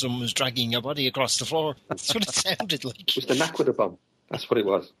murdered and someone was dragging your body across the floor. That's what it sounded like. It was the knack with the bomb. That's what it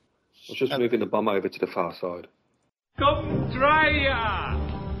was. I was just moving the bomb over to the far side. Come try ya!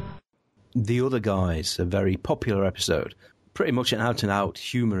 The Other Guys, a very popular episode. Pretty much an out-and-out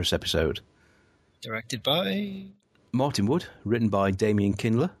humorous episode. Directed by... Martin Wood, written by Damien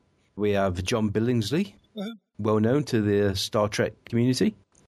Kindler. We have John Billingsley, well known to the Star Trek community.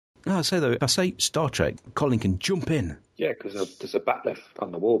 I say though, if I say Star Trek, Colin can jump in. Yeah, because there's a bat left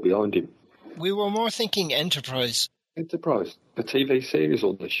on the wall behind him. We were more thinking Enterprise. Enterprise? The TV series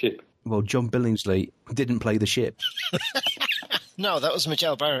or the ship? Well, John Billingsley didn't play the ship. No, that was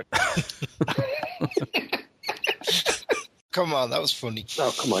Michelle Barrett. Come on, that was funny.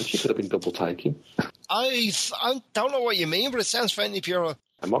 Oh, come on, she could have been double taking. I don't know what you mean, but it sounds faintly pure.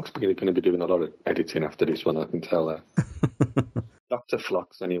 And Mark's going to be doing a lot of editing after this one, I can tell that. Dr.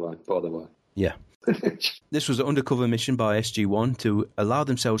 Flux, anyway, by the way. Yeah. This was an undercover mission by SG-1 to allow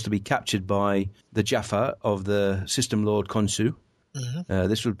themselves to be captured by the Jaffa of the System Lord Khonsu. Mm-hmm.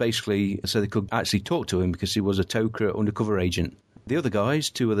 This was basically so they could actually talk to him because he was a Tok'ra undercover agent. The other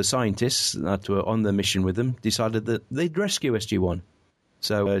guys, 2 other scientists that were on the mission with them, decided that they'd rescue SG-1.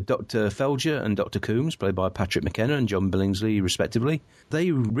 So Dr. Felger and Dr. Coombs, played by Patrick McKenna and John Billingsley, respectively,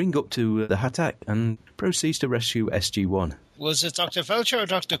 they ring up to the Hatak and proceed to rescue SG-1. Was it Dr. Felger or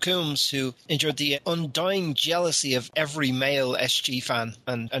Dr. Coombs who endured the undying jealousy of every male SG fan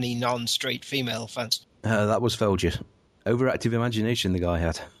and any non-straight female fans? That was Felger. Overactive imagination the guy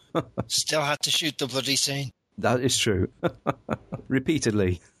had. Still had to shoot the bloody scene. That is true.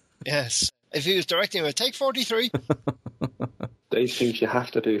 Repeatedly. Yes. If he was directing a take 43. These things you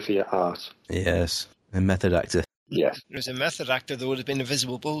have to do for your art. Yes. A method actor. Yes. If there was a method actor, there would have been a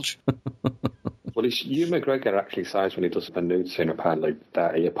visible bulge. Well, Ewan McGregor actually says when he does a nude scene, apparently,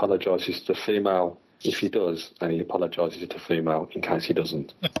 that he apologises to female if he does, and he apologises to female in case he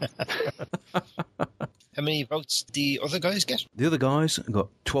doesn't. How many votes did the other guys get? The other guys got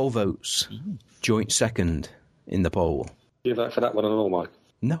 12 votes. Joint second in the poll. Do you vote for that one and all, Mike?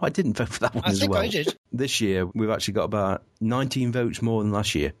 No, I didn't vote for that one as well. I think I did. This year, we've actually got about 19 votes more than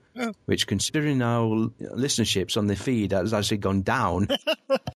last year, which, considering our listenerships on the feed has actually gone down,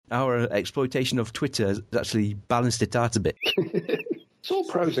 our exploitation of Twitter has actually balanced it out a bit. It's all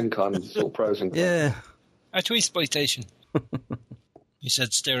pros and cons. Yeah. Our tweet-sploitation. He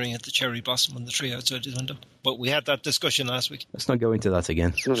said, staring at the cherry blossom on the tree outside his window. But we had that discussion last week. Let's not go into that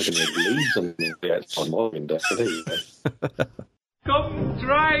again. It's not going to leave them outside my window. Come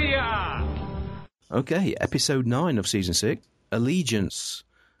try ya! Okay, episode 9 of season 6. Allegiance.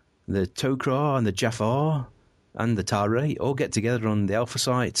 The Tok'ra and the Jafar and the Tare all get together on the Alpha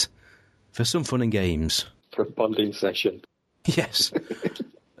site for some fun and games. For a bonding session. Yes.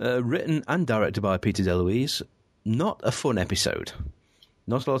 Written and directed by Peter DeLuise. Not a fun episode.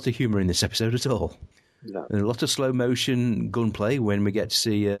 Not a lot of humour in this episode at all. No. And a lot of slow motion gunplay when we get to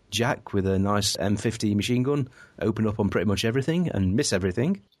see Jack with a nice M50 machine gun open up on pretty much everything and miss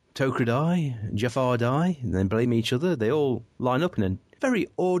everything. Tok'ra die, Jafar die, and then blame each other. They all line up in a very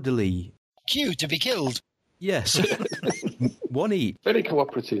orderly... Queue to be killed. Yes. One each. Very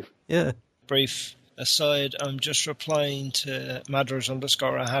cooperative. Yeah. Brief aside, I'm just replying to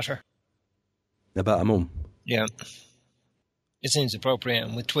Madders_a_Hatter. About a mum? Yeah. It seems appropriate,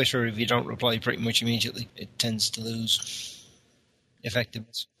 and with Twitter, if you don't reply pretty much immediately, it tends to lose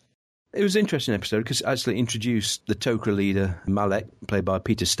effectiveness. It was an interesting episode because it actually introduced the Tok'ra leader, Malek, played by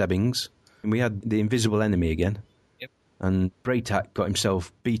Peter Stebbings. And we had the invisible enemy again. Yep. And Braytak got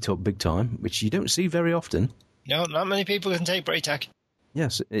himself beat up big time, which you don't see very often. No, not many people can take Braytak.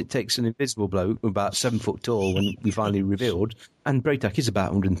 Yes, it takes an invisible bloke about 7 foot tall when we finally revealed. And Braytak is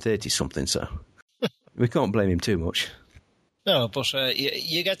about 130-something, so we can't blame him too much. No, but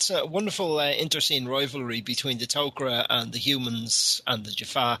you get a wonderful inter-scene rivalry between the Tok'ra and the humans and the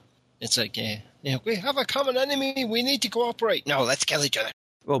Jafar. It's like, we have a common enemy, we need to cooperate. No, let's kill each other.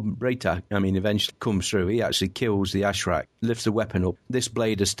 Well, Braytak, eventually comes through. He actually kills the Ashrak, lifts the weapon up. This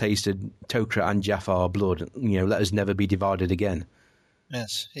blade has tasted Tok'ra and Jafar blood. Let us never be divided again.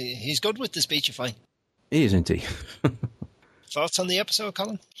 Yes, he's good with the speechifying. He is, isn't he? Thoughts on the episode,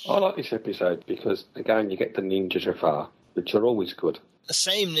 Colin? I like this episode because, again, you get the Ninja Jafar, which are always good. The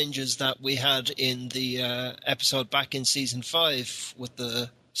same ninjas that we had in the episode back in Season 5 with the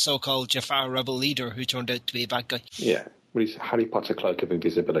so-called Jafar rebel leader who turned out to be a bad guy. Yeah, with his Harry Potter cloak of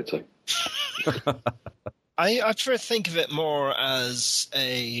invisibility. I prefer to think of it more as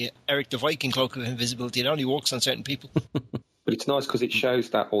a Eric the Viking cloak of invisibility. It only works on certain people. But it's nice because it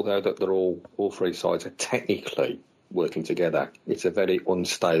shows that although that they're all three sides are technically working together, it's a very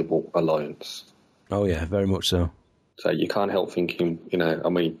unstable alliance. Oh yeah, very much so. So you can't help thinking,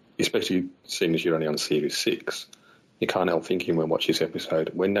 especially seeing as you're only on Series 6, you can't help thinking when watching this episode,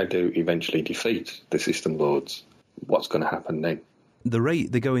 when they do eventually defeat the System Lords, what's going to happen then? The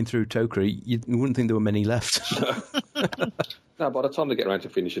rate they're going through Tok'ra, you wouldn't think there were many left. No, by the time they get around to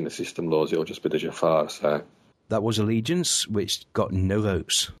finishing the System Lords, it'll just be the Jafar, so... That was Allegiance, which got no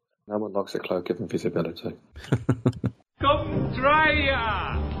votes. No one likes a cloak of invisibility. Come try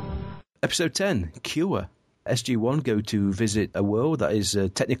ya! Episode 10, Cure. SG-1 go to visit a world that is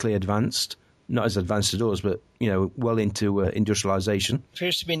technically advanced. Not as advanced as us, but, well into industrialization.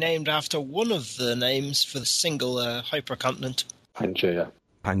 Appears to be named after one of the names for the single hypercontinent. Pangaea.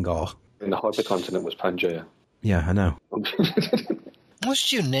 Pangar. And the hypercontinent was Pangaea. Yeah, I know.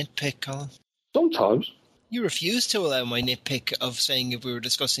 Must you nitpick, Colin? Sometimes. You refuse to allow my nitpick of saying if we were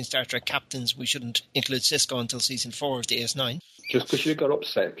discussing Star Trek captains, we shouldn't include Sisko until Season 4 of DS9. Just because you got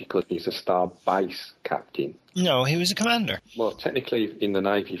upset because he's a star base captain. No, he was a commander. Well, technically, in the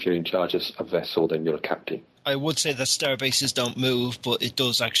Navy, if you're in charge of a vessel, then you're a captain. I would say that star bases don't move, but it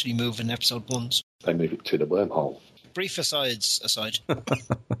does actually move in Episode 1s. They move it to the wormhole. Brief asides aside.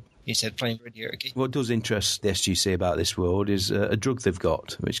 He said playing radiology. What does interest the SGC about this world is a drug they've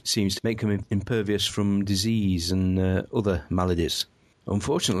got, which seems to make them impervious from disease and other maladies.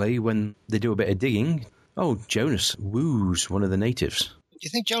 Unfortunately, when they do a bit of digging, Jonas woos one of the natives. Do you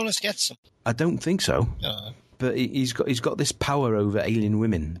think Jonas gets them? I don't think so. No. But he's got this power over alien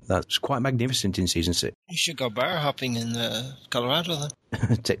women that's quite magnificent in Season 6. You should go bar hopping in Colorado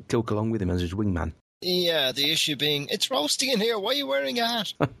then. Take Tilk along with him as his wingman. Yeah, the issue being, it's roasting in here, why are you wearing a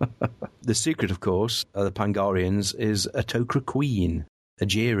hat? The secret, of course, of the Pangarians is a Tok'ra queen,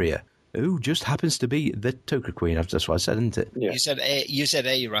 Egeria, who just happens to be the Tok'ra queen. That's what I said, isn't it? Yeah. You said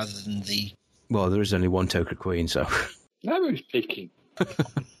A rather than the... Well, there is only one Tok'ra queen, so... No, who's picking?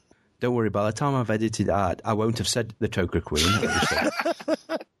 Don't worry, by the time I've edited that, I won't have said the Tok'ra queen.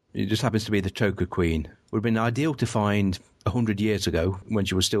 It just happens to be the Tok'ra queen. Would have been ideal to find 100 years ago when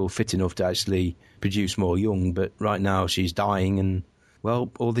she was still fit enough to actually produce more young, but right now she's dying and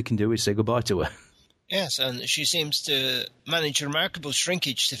well, all they can do is say goodbye to her. Yes, and she seems to manage remarkable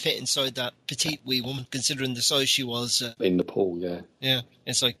shrinkage to fit inside that petite wee woman, considering the size she was. In the pool, yeah. Yeah,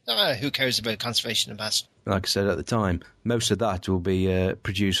 it's like, who cares about conservation of mass? Like I said at the time, most of that will be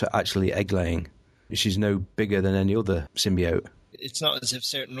produced for actually egg-laying. She's no bigger than any other symbiote. It's not as if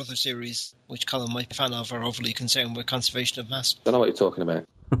certain other series, which Colin might be a fan of, are overly concerned with conservation of mass. I don't know what you're talking about.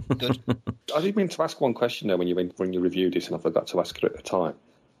 Good. I did mean to ask one question, though, when you reviewed this, and I forgot to ask it at the time.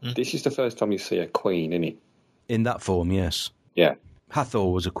 This is the first time you see a queen, isn't it? In that form, yes. Yeah.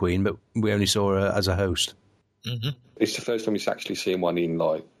 Hathor was a queen, but we only saw her as a host. Mm-hmm. It's the first time you've actually seen one in,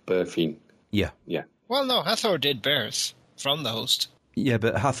 like, birthing. Yeah. Yeah. Well, no, Hathor did birth from the host. Yeah,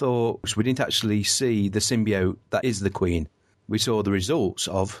 but Hathor, we didn't actually see the symbiote that is the queen. We saw the results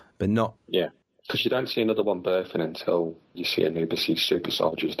of, but not... Yeah, because you don't see another one birthing until you see Anubis' super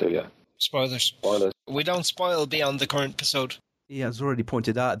soldiers, do you? Spoilers. Spoilers. We don't spoil beyond the current episode. He has already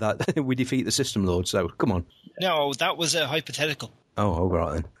pointed out that we defeat the System Lord, so come on. No, that was a hypothetical. Oh, all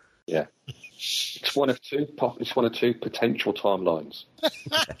right then. Yeah. It's one of two potential timelines.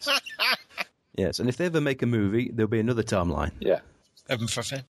 Yes, and if they ever make a movie, there'll be another timeline. Yeah. Heaven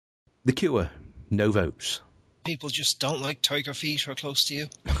forfend. The Cure, no votes. People just don't like tiger feet or close to you.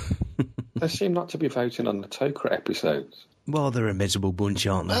 They seem not to be voting on the Tok'ra episodes. Well, they're a miserable bunch,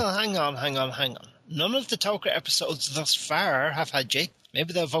 aren't they? Well, hang on. None of the Tok'ra episodes thus far have had Jake.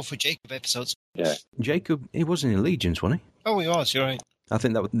 Maybe they'll vote for Jacob episodes. Yeah. Jacob, he wasn't in Allegiance, wasn't he? Oh, he was, you're right. I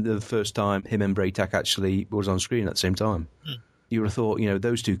think that was the first time him and Braytak actually was on screen at the same time. You would have thought,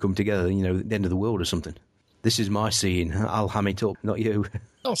 those two come together, the end of the world or something. This is my scene. I'll ham it up, not you.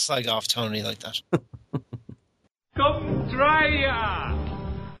 Don't slag off Tony like that. Come try ya!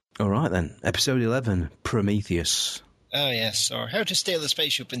 All right, then. Episode 11, Prometheus. Oh, yes. Or How to Steal a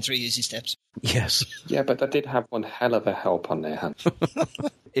Spaceship in 3 Easy Steps. Yes. Yeah, but they did have one hell of a help on their hands.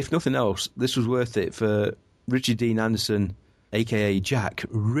 If nothing else, this was worth it for Richard Dean Anderson, a.k.a. Jack,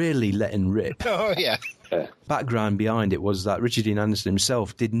 really letting rip. Oh, yeah. Background behind it was that Richard Dean Anderson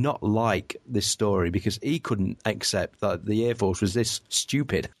himself did not like this story because he couldn't accept that the Air Force was this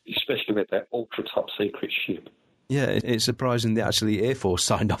stupid. Especially with their ultra top secret ship. Yeah, it's surprising that actually Air Force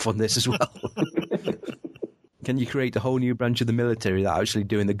signed off on this as well. Can you create a whole new branch of the military that are actually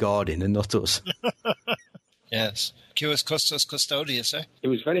doing the guarding and not us? Yes. Cuus Custos Custodius, eh? It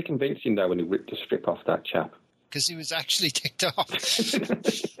was very convincing, though, when he ripped the strip off that chap. Because he was actually ticked off.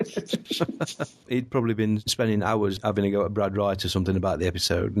 He'd probably been spending hours having a go at Brad Wright or something about the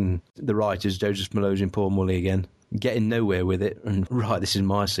episode, and the writers, Joseph Malozzi and Paul Mully again, getting nowhere with it, and right, this is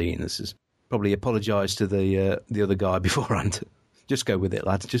my scene. This is probably apologise to the other guy beforehand. Just go with it,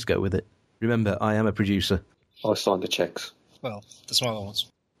 lads, just go with it. Remember, I am a producer. I signed the checks. Well, the smaller ones.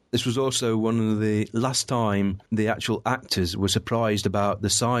 This was also one of the last time the actual actors were surprised about the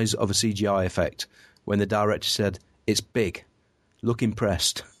size of a CGI effect when the director said, "It's big. Look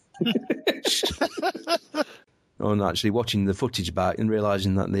impressed." And actually watching the footage back and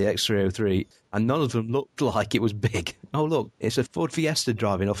realising that the X303, and none of them looked like it was big. Oh, look, it's a Ford Fiesta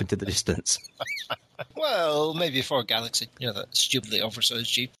driving off into the distance. Well, maybe a Ford Galaxy. That stupidly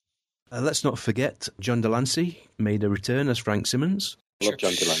oversized Jeep. Let's not forget, John Delancey made a return as Frank Simmons. I love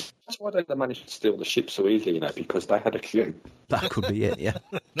John Delancey. That's why they managed to steal the ship so easily, because they had a queue. That could be it, yeah.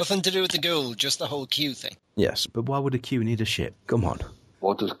 Nothing to do with the ghoul, just the whole queue thing. Yes, but why would a queue need a ship? Come on.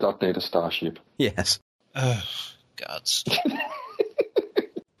 Why does God need a starship? Yes. Oh, gods.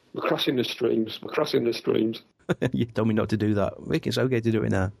 We're crossing the streams. You told me not to do that. It's okay to do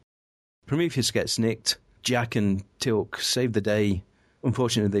it now. Prometheus gets nicked. Jack and Tilk save the day.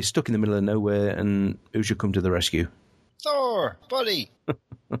 Unfortunately, they're stuck in the middle of nowhere, and who should come to the rescue? Thor, buddy.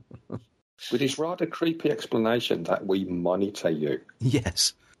 With his rather creepy explanation that we monitor you.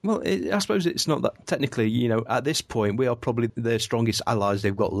 Yes. Well, I suppose it's not that technically, at this point, we are probably their strongest allies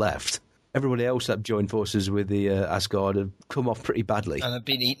they've got left. Everybody else that joined forces with the Asgard have come off pretty badly. And have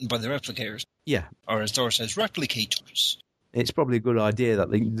been eaten by the replicators. Yeah. Or as Thor says, replicators. It's probably a good idea that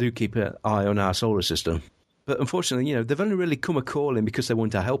they do keep an eye on our solar system. But unfortunately, they've only really come a-calling because they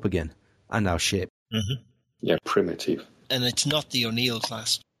want our help again. And our ship. Mm-hmm. Yeah, primitive. And it's not the O'Neill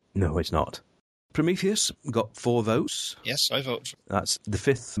class. No, it's not. Prometheus got 4 votes. Yes, I vote for it. That's the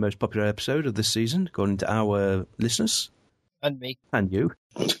 5th most popular episode of this season, according to our listeners. And me. And you.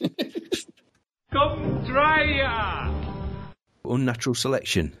 Come try ya! Unnatural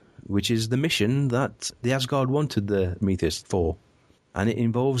Selection, which is the mission that the Asgard wanted the Prometheus for. And it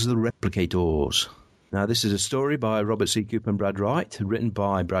involves the replicators. Now, this is a story by Robert C. Cooper and Brad Wright, written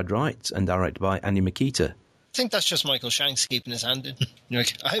by Brad Wright and directed by Andy Makita. I think that's just Michael Shanks keeping his hand in.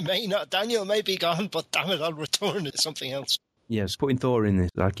 Daniel may be gone, but damn it, I'll return to something else. Yes, putting Thor in this.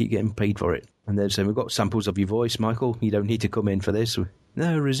 I keep getting paid for it. And they're saying, we've got samples of your voice, Michael. You don't need to come in for this.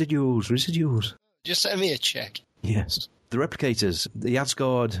 No, residuals. Just send me a check. Yes. The replicators. The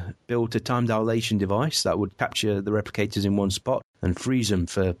Asgard built a time dilation device that would capture the replicators in one spot and freeze them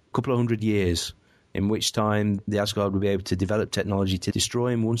for a couple of 100 years, in which time the Asgard would be able to develop technology to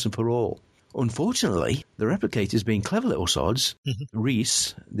destroy them once and for all. Unfortunately, the replicators, being clever little sods,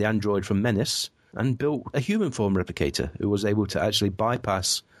 Reese, the android from Menace, and built a human form replicator who was able to actually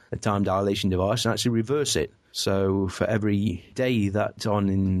bypass a time dilation device and actually reverse it. So for every day that's on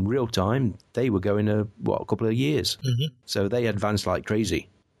in real time, they were going a couple of years. So they advanced like crazy.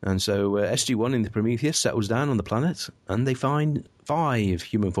 And so SG-1 in the Prometheus settles down on the planet, and they find 5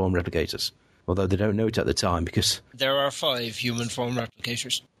 human form replicators. Although they don't know it at the time because... There are 5 human form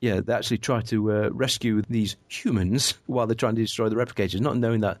replicators. Yeah, they actually try to rescue these humans while they're trying to destroy the replicators, not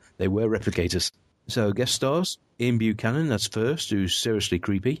knowing that they were replicators. So guest stars, Ian Buchanan as First, who's seriously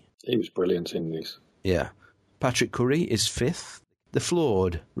creepy. He was brilliant in this. Yeah. Patrick Curry is Fifth, the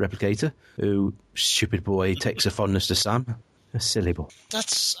flawed replicator, who, stupid boy, takes a fondness to Sam. A silly boy.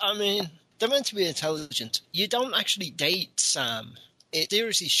 They're meant to be intelligent. You don't actually date Sam. It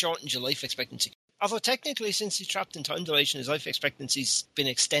seriously shortens your life expectancy. Although technically, since he's trapped in time dilation, his life expectancy's been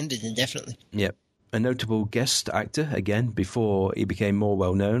extended indefinitely. Yep. A notable guest actor, again, before he became more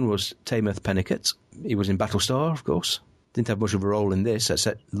well-known, was Tamoth Pennicott. He was in Battlestar, of course. Didn't have much of a role in this,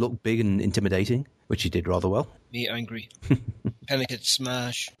 except look big and intimidating, which he did rather well. Me angry. Pennicott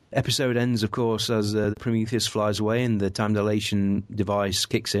smash. Episode ends, of course, as Prometheus flies away and the time dilation device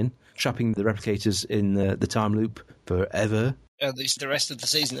kicks in, trapping the replicators in the time loop forever. At least the rest of the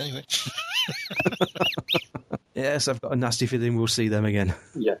season, anyway. Yes, I've got a nasty feeling we'll see them again.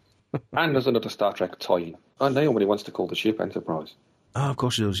 Yeah. And there's another Star Trek tie-in. And nobody wants to call the ship Enterprise. Oh, of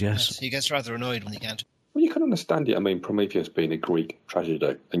course he does, yes. He gets rather annoyed when he can't. Well, you can understand it. I mean, Prometheus being a Greek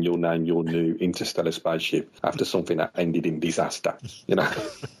tragedy, and you'll name your new interstellar spaceship after something that ended in disaster, you know?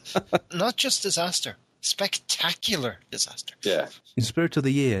 Not just disaster. Spectacular disaster. Yeah. In Spirit of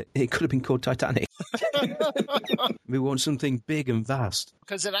the Year, it could have been called Titanic. We want something big and vast.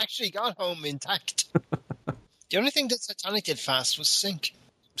 Because it actually got home intact. The only thing that Titanic did fast was sink.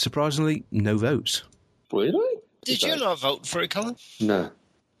 Surprisingly, no votes. Really? Did you not vote for it, Colin? No.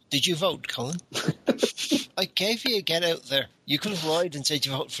 Did you vote, Colin? I gave you a get out there. You could have lied and said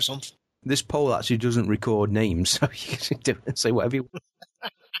you voted for something. This poll actually doesn't record names, so you can do it and say whatever you want.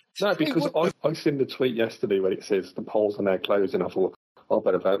 No, because I seen the tweet yesterday when it says the polls are now closing. I thought, I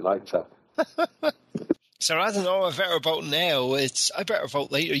better vote later. So I don't know, I better vote now. I better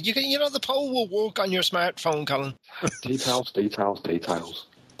vote later. The poll will work on your smartphone, Colin. Details.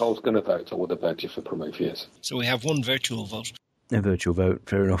 I was going to vote. I would have voted for Prometheus. So we have one virtual vote. A virtual vote,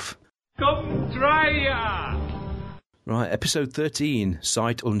 fair enough. Come try ya! Right, episode 13,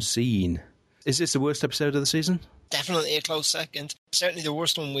 Sight Unseen. Is this the worst episode of the season? Definitely a close second. Certainly the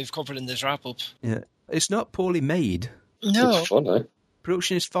worst one we've covered in this wrap-up. Yeah. It's not poorly made. No. It's fun, eh?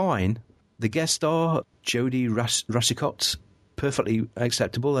 Production is fine. The guest star, Jodie Rassicot, perfectly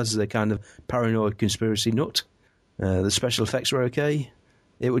acceptable as the kind of paranoid conspiracy nut. The special effects were okay.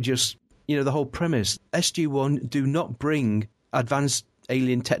 It would just, the whole premise. SG-1 do not bring advanced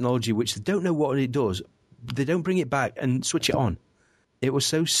alien technology, which they don't know what it does. They don't bring it back and switch it on. It was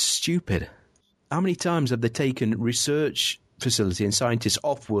so stupid. How many times have they taken research facility and scientists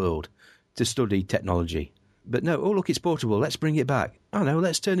off-world to study technology? But no, look, it's portable. Let's bring it back. Oh, no,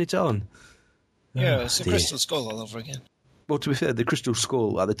 let's turn it on. Yeah, it's a crystal skull all over again. Well, to be fair, the crystal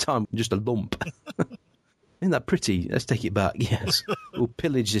skull at the time was just a lump. Isn't that pretty? Let's take it back, yes. We'll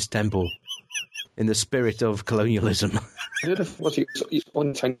pillage this temple in the spirit of colonialism. Was it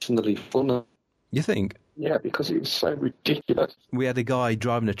unintentionally fun? You think? Yeah, because it was so ridiculous. We had a guy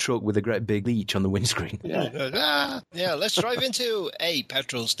driving a truck with a great big leech on the windscreen. Yeah, let's drive into a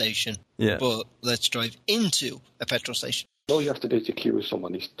petrol station. Yeah. But let's drive into a petrol station. All you have to do to cure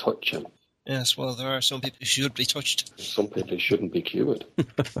someone is touch them. Yes, well, there are some people who should be touched. Some people shouldn't be cured.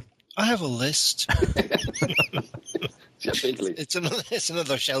 I have a list. It's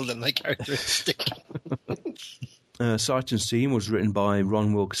another Sheldon-like characteristic. Sight Unseen was written by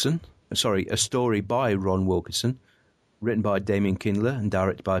Ron Wilkinson. A story by Ron Wilkinson, written by Damien Kindler and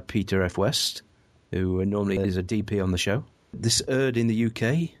directed by Peter F. West, who normally is a DP on the show. This aired in the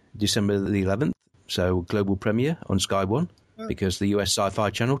UK December the 11th, so global premiere on Sky One, because the US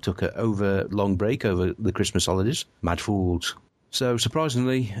Sci-Fi Channel took a long break over the Christmas holidays. Mad fools. So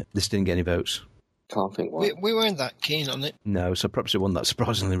surprisingly, this didn't get any votes. Can't think why. We weren't that keen on it. No, so perhaps it wasn't that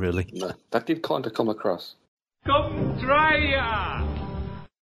surprisingly, really. No, that did kind of come across. Come try ya!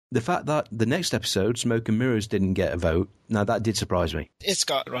 The fact that the next episode, Smoke and Mirrors, didn't get a vote, now that did surprise me. It's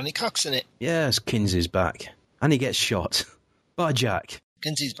got Ronnie Cox in it. Yes, Kinsey's back. And he gets shot by Jack.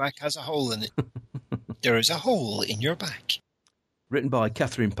 Kinsey's back has a hole in it. There is a hole in your back. Written by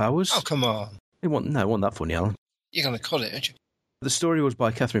Catherine Powers. Oh, come on. It wasn't that funny, Alan. You're going to cut it, aren't you? The story was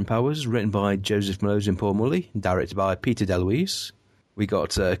by Catherine Powers, written by Joseph Maloz and Paul Mully, directed by Peter DeLuise. We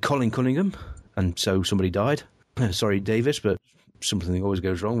got Colin Cunningham, and so somebody died. Sorry, Davis, but something always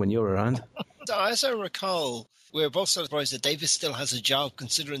goes wrong when you're around. As I recall, we're both surprised that Davis still has a job,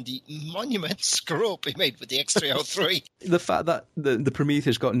 considering the monument screw-up he made with the X303. The fact that the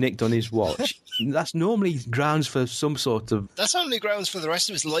Prometheus got nicked on his watch, that's normally grounds for some sort of... That's only grounds for the rest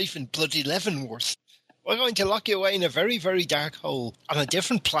of his life in bloody Leavenworth. We're going to lock you away in a very, very dark hole on a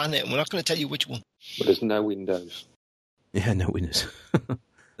different planet, and we're not going to tell you which one. But there's no windows. Yeah, no windows.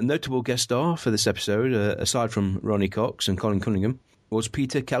 A notable guest star for this episode, aside from Ronnie Cox and Colin Cunningham, was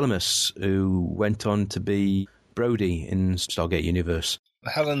Peter Calamus, who went on to be Brody in Stargate Universe.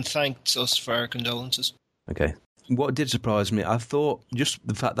 Helen thanked us for our condolences. Okay. What did surprise me, I thought just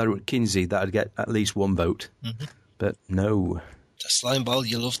the fact that it was Kinsey, that I'd get at least one vote. Mm-hmm. But no. The slime ball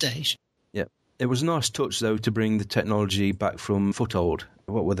you love to hate. Yeah. It was a nice touch, though, to bring the technology back from Foothold.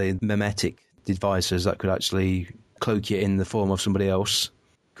 What were they? Memetic devices that could actually cloak you in the form of somebody else.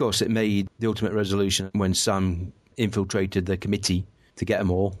 Of course, it made the ultimate resolution when Sam infiltrated the committee to get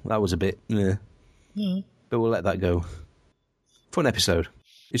them all. That was a bit... But we'll let that go. Fun episode.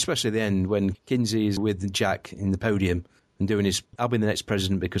 Especially at the end when Kinsey is with Jack in the podium and doing his, I'll be the next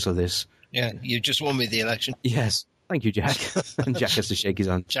president because of this. Yeah, you just won me the election. Yes. Thank you, Jack. And Jack has to shake his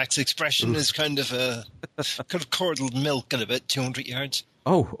hand. Jack's expression is kind of curdled milk at about 200 yards.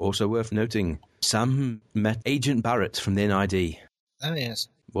 Oh, also worth noting, Sam met Agent Barrett from the NID. Oh, yes.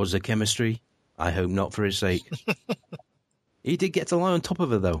 Was there chemistry? I hope not for his sake. He did get to lie on top of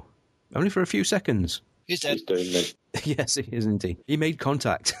her, though. Only for a few seconds. He's dead. He's doing it. Yes, he is indeed. He made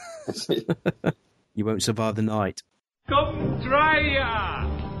contact. You won't survive the night. Come try ya!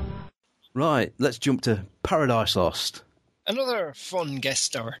 Right, let's jump to Paradise Lost. Another fun guest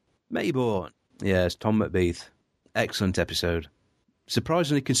star. Mayborn. Yes, Tom McBeath. Excellent episode.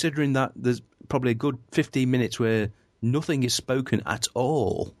 Surprisingly, considering that there's probably a good 15 minutes where nothing is spoken at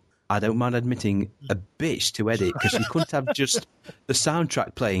all. I don't mind admitting a bitch to edit, because you couldn't have just the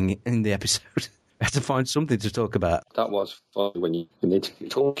soundtrack playing in the episode. I had to find something to talk about. That was fun when you need to be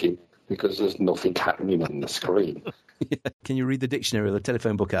talking, because there's nothing happening on the screen. Yeah. Can you read the dictionary or the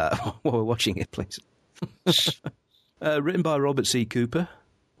telephone book out while we're watching it, please? Written by Robert C. Cooper,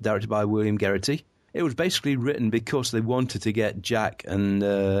 directed by William Garrity. It was basically written because they wanted to get Jack and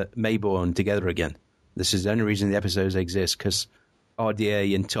Mayborn together again. This is the only reason the episodes exist, because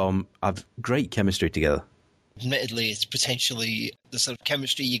RDA and Tom have great chemistry together. Admittedly, it's potentially the sort of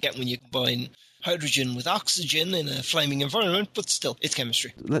chemistry you get when you combine hydrogen with oxygen in a flaming environment, but still, it's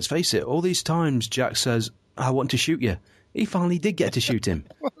chemistry. Let's face it, all these times Jack says, I want to shoot you. He finally did get to shoot him,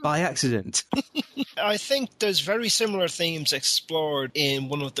 by accident. I think there's very similar themes explored in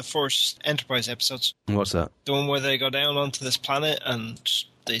one of the first Enterprise episodes. What's that? The one where they go down onto this planet and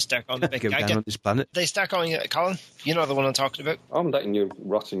they start going... Go down on this planet? They start going... Colin, you know the one I'm talking about? I'm letting you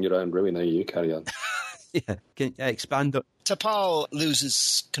rot in your own ruin. Now you carry on. Yeah, can you expand on... T'Pol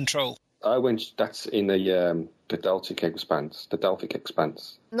loses control. That's in the Delphic Expanse. The Delphic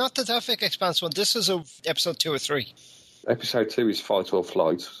Expanse. Not the Delphic Expanse one. This is episode 2 or 3. Episode 2 is Fight or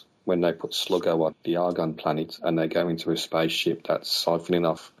Flight, when they put Sluggo on the Argon planet and they go into a spaceship that's siphoning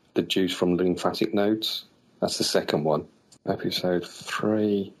off the juice from lymphatic nodes. That's the second one. Episode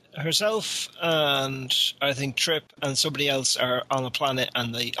 3. Herself and I think Trip and somebody else are on a planet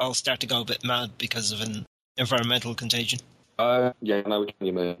and they all start to go a bit mad because of an environmental contagion. Yeah, I know what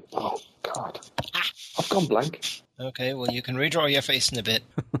you mean. Oh, God. I've gone blank. Okay, well, you can redraw your face in a bit.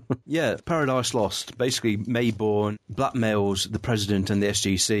 Yeah, Paradise Lost. Basically, Mayborn blackmails the president and the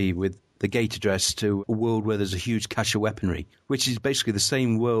SGC with the gate address to a world where there's a huge cache of weaponry, which is basically the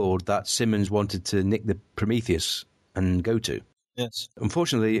same world that Simmons wanted to nick the Prometheus and go to. Yes.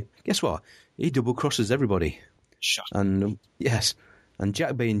 Unfortunately, guess what? He double-crosses everybody. Shut up. And, yes, and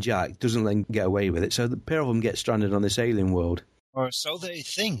Jack being Jack doesn't let him get away with it, so the pair of them get stranded on this alien world. Or so they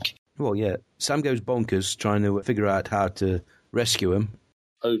think. Well, yeah. Sam goes bonkers trying to figure out how to rescue him.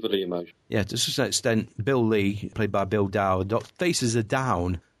 Overly emotional. Yeah, to such an extent, Bill Lee, played by Bill Dow, faces are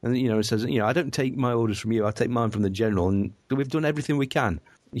down and, says, I don't take my orders from you, I take mine from the general, and we've done everything we can.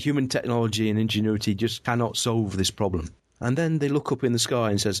 Human technology and ingenuity just cannot solve this problem. And then they look up in the sky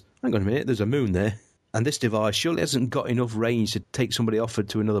and says, hang on a minute, there's a moon there. And this device surely hasn't got enough range to take somebody off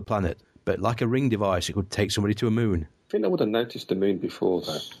to another planet. But like a ring device, it could take somebody to a moon. think I would have noticed the moon before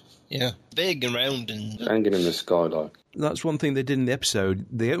that. Yeah, big and round and hanging in the sky like. That's one thing they did in the episode.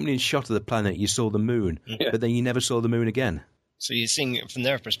 The opening shot of the planet, you saw the moon, but then you never saw the moon again. So you're seeing it from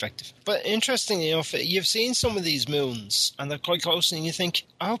their perspective. But interestingly enough, you've seen some of these moons, and they're quite close, and you think,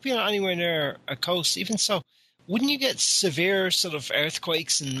 I hope you're not anywhere near a coast. Even so, wouldn't you get severe sort of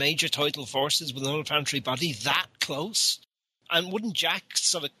earthquakes and major tidal forces with another planetary body that close? And wouldn't Jack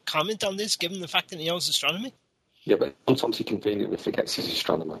sort of comment on this, given the fact that he knows astronomy? Yeah, but sometimes he conveniently forgets his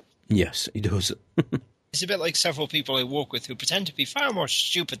astronomy. Yes, he does. It's a bit like several people I work with who pretend to be far more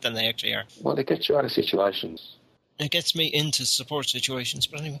stupid than they actually are. Well, it gets you out of situations. It gets me into support situations,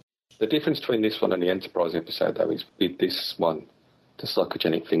 but anyway. The difference between this one and the Enterprise episode, though, is with this one, the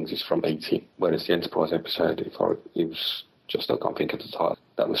psychogenic things is from E.T., whereas the Enterprise episode, it was just, I can't think of the title,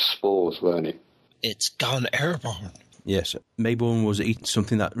 that was spores, weren't it? It's gone airborne. Yes, Mayborn was eating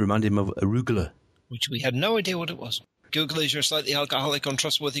something that reminded him of arugula. Which we had no idea what it was. Google is your slightly alcoholic,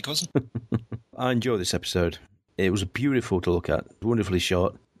 untrustworthy cousin. I enjoyed this episode. It was beautiful to look at, wonderfully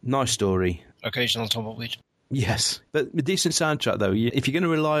shot, nice story. Occasional tumbleweed. Yes, but a decent soundtrack though. If you're going to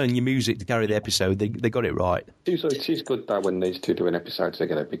rely on your music to carry the episode, they got it right. It is good though when these two do an episode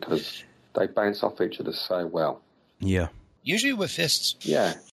together because they bounce off each other so well. Yeah. Usually with fists.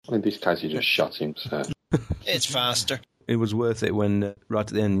 Yeah. In this case, he just shot him, so. It's faster. It was worth it when, right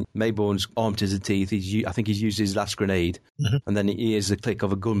at the end, Mayborn's armed to the teeth. I think he's used his last grenade, and then he hears the click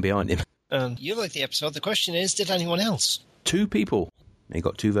of a gun behind him. You like the episode. The question is, did anyone else? 2 people. He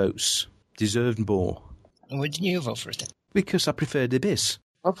got 2 votes. Deserved more. And why didn't you vote for it then? Because I preferred Abyss.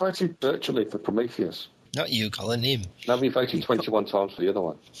 I voted virtually for Prometheus. Not you, Colin, him. No, we voted 21 times for the other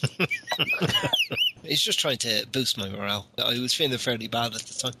one. He's just trying to boost my morale. I was feeling fairly bad at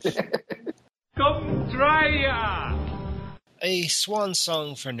the time. Come try ya! A swan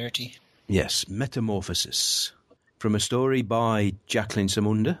song for Nerty. Yes, Metamorphosis. From a story by Jacqueline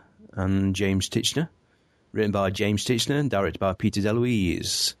Samunda and James Titchener. Written by James Titchener and directed by Peter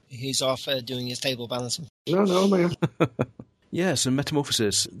DeLuise. He's off doing his table balancing. No, man. Yes, and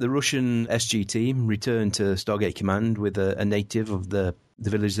Metamorphosis. The Russian SG team returned to Stargate Command with a native of the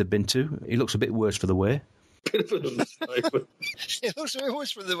village they've been to. He looks a bit worse for the wear. It looks very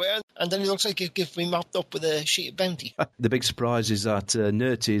worse for the wear, and then he looks like he'd been mopped up with a sheet of bounty. The big surprise is that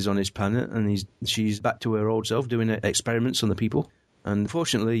Nerty is on his planet, and she's back to her old self doing experiments on the people. And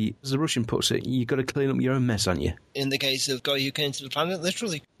fortunately, as the Russian puts it, you've got to clean up your own mess, haven't you? In the case of Guy Who Came to the Planet,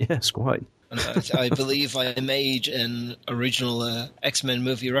 literally. Yes, quite. And I believe I made an original X-Men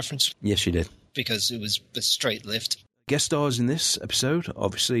movie reference. Yes, you did. Because it was a straight lift. Guest stars in this episode,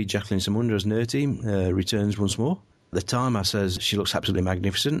 obviously Jacqueline Samunda as Nerty returns once more. At the time, I says she looks absolutely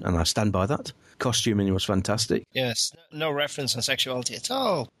magnificent, and I stand by that. Costuming was fantastic. Yes, no reference on sexuality at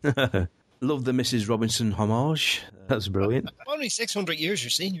all. Love the Mrs. Robinson homage. That's brilliant. Only 600 years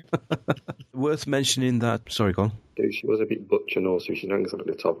your senior. Worth mentioning that... Sorry, Colin. She was a bit butch and also she hangs like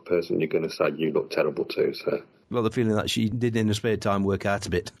the type of person you're going to say you look terrible too, so... Got the feeling that she did in her spare time work out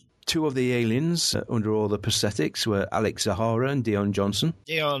a bit. 2 of the aliens under all the prosthetics were Alex Zahara and Dion Johnson.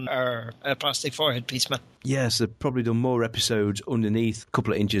 Dion, our plastic forehead piece man. Yes, they've probably done more episodes underneath a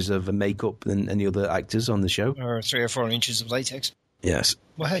couple of inches of makeup than any other actors on the show. Or 3 or 4 inches of latex. Yes.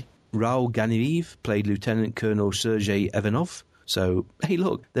 Well, hey. Raul Ganiyev played Lieutenant Colonel Sergei Ivanov. So, hey,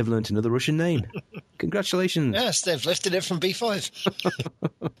 look, they've learnt another Russian name. Congratulations. Yes, they've lifted it from B5.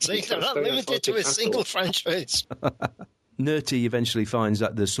 See, they're not limited to a single franchise. Nerty eventually finds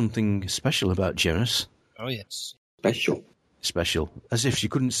that there's something special about Jonas. Oh, yes. Special. As if she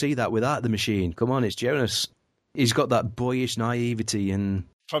couldn't see that without the machine. Come on, it's Jonas. He's got that boyish naivety and...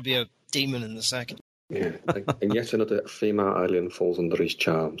 Probably a demon in the sack. Yeah, and yet another female alien falls under his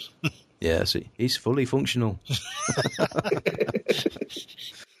charms. Yes, he's fully functional.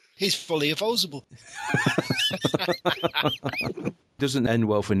 He's fully opposable. Doesn't end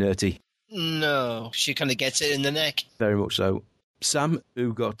well for Nerty. No, she kind of gets it in the neck. Very much so. Sam,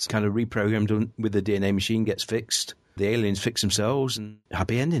 who got kind of reprogrammed with the DNA machine, gets fixed. The aliens fix themselves, and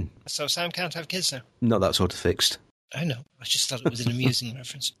happy ending. So Sam can't have kids now? Not that sort of fixed. I know. I just thought it was an amusing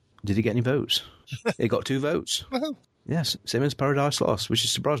reference. Did he get any votes? He got 2 votes. Woohoo. Yes, same as Paradise Lost, which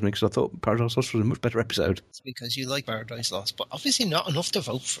surprised me because I thought Paradise Lost was a much better episode. It's because you like Paradise Lost, but obviously not enough to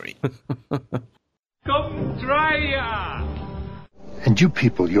vote for it. Come try ya! And you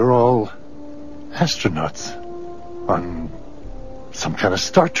people, you're all astronauts on some kind of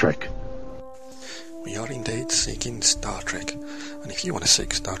Star Trek. We are indeed seeking Star Trek, and if you want to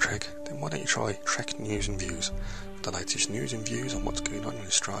seek Star Trek, then why don't you try Trek News and Views, the latest news and views on what's going on in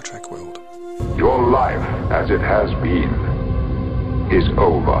the Star Trek world. Your life, as it has been, is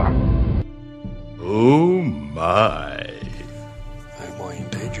over. Oh my.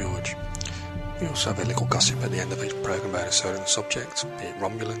 George. We also have a little gossip at the end of each programme about a certain subject, be it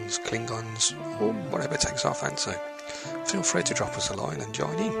Romulans, Klingons, or whatever takes our fancy. Feel free to drop us a line and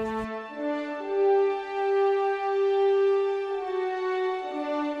join in.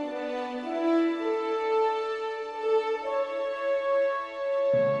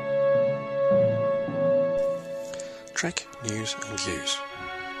 Trek News and Views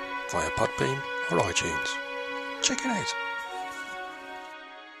via Podbean or iTunes. Check it out.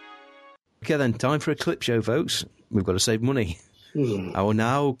 Okay then, time for a clip show, folks. We've got to save money. I will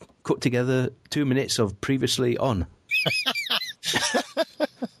now cut together 2 minutes of previously on.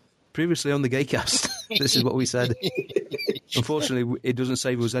 Previously on the Gaycast. This is what we said. Unfortunately, it doesn't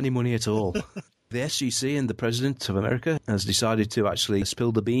save us any money at all. The SGC and the President of America has decided to actually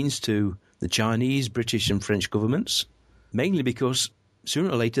spill the beans to the Chinese, British and French governments, mainly because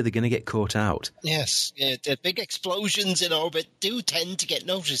sooner or later they're going to get caught out. Yes, the big explosions in orbit do tend to get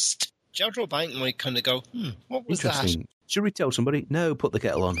noticed. Jodrell Bank might kind of go, what was Interesting. Should we tell somebody? No, put the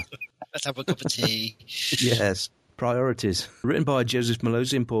kettle on. Let's have a cup of tea. Yes. Priorities. Written by Joseph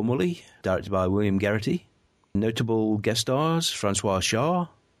Malozzi and Paul Mully. Directed by William Garrity. Notable guest stars, Francois Shaw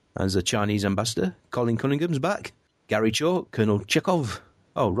as the Chinese ambassador. Colin Cunningham's back. Gary Chalk, Colonel Chekhov.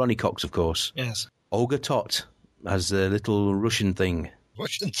 Oh, Ronnie Cox, of course. Yes. Olga Tot as the little Russian thing.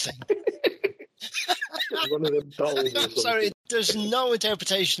 Russian thing? One of them dolls or I'm sorry, there's no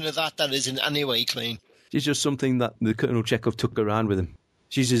interpretation of that is in any way clean. She's just something that the Colonel Chekhov took around with him.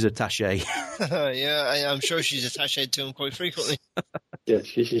 She's his attaché. Yeah, I'm sure she's attached to him quite frequently. Yeah,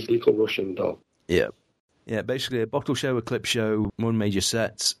 she's his little Russian doll. Yeah. Yeah, basically a bottle show, a clip show, one major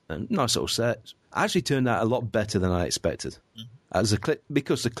set, a nice little set. Actually turned out a lot better than I expected. As a clip,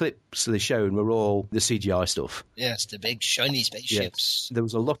 because the clips they showed were all the CGI stuff. Yes, the big shiny spaceships. Yes. There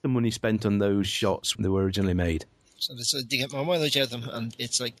was a lot of money spent on those shots when they were originally made. So they decided to get more mileage out of them, and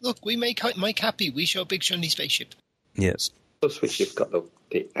it's like, look, we make Mike happy. We show a big shiny spaceship. Yes. Plus, which you've got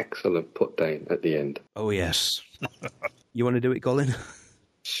the excellent put down at the end. Oh yes. You want to do it, Colin?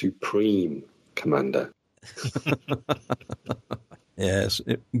 Supreme Commander. Yes,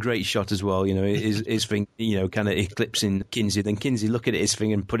 great shot as well. You know, his thing, you know, kind of eclipsing Kinsey. Then Kinsey looking at his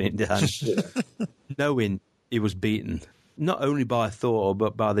thing and putting it down, knowing he was beaten not only by Thor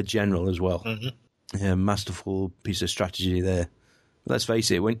but by the general as well. Yeah, masterful piece of strategy there. Let's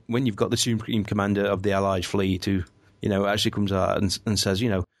face it, when you've got the Supreme Commander of the Allied fleet who, you know, actually comes out and says, you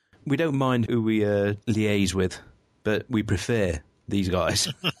know, we don't mind who we liaise with, but we prefer these guys.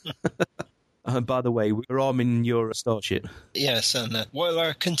 By the way, we're arming your starship. Yes, and while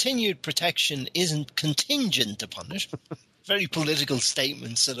our continued protection isn't contingent upon it, very political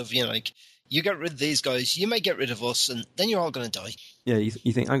statement, sort of, you know, like, you get rid of these guys, you may get rid of us, and then you're all going to die. Yeah,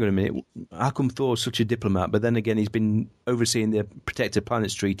 you think, hang on a minute, how come Thor's such a diplomat? But then again, he's been overseeing the Protected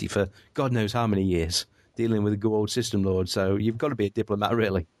Planets Treaty for God knows how many years, dealing with the good old system lord, so you've got to be a diplomat,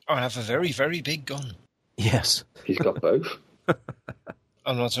 really. Or have a very, very big gun. Yes. He's got both.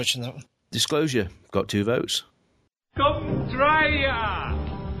 I'm not touching that one. Disclosure, got 2 votes. Come try ya!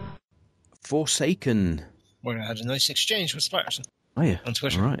 Forsaken. Where I had a nice exchange with Spartan. Oh, yeah. On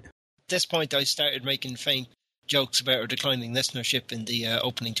Twitter. All right. At this point, I started making faint jokes about our declining listenership in the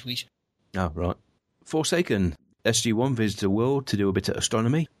opening tweet. Oh, right. Forsaken. SG-1 visits the world to do a bit of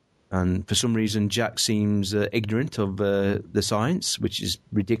astronomy. And for some reason, Jack seems ignorant of the science, which is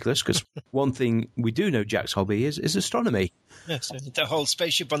ridiculous, because one thing we do know Jack's hobby is astronomy. Yes, the whole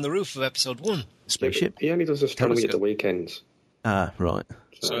spaceship on the roof of episode 1. Spaceship? He only does astronomy at the weekends. Ah, right.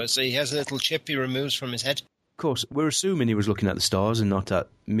 So he has a little chip he removes from his head. Of course, we're assuming he was looking at the stars and not at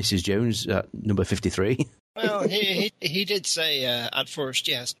Mrs. Jones at number 53. Well, he did say at first,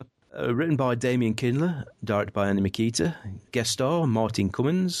 yes. Written by Damien Kindler, directed by Andy Makita. Guest star, Martin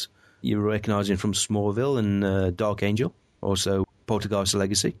Cummins. You recognise him from Smallville and Dark Angel. Also, Poltergeist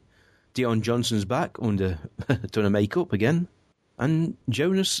Legacy. Dion Johnson's back under a ton of makeup again. And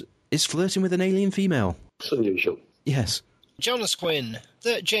Jonas is flirting with an alien female. It's unusual. Yes. Jonas Quinn,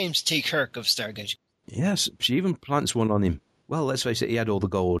 the James T. Kirk of Stargate. Yes, she even plants one on him. Well, let's face it, he had all the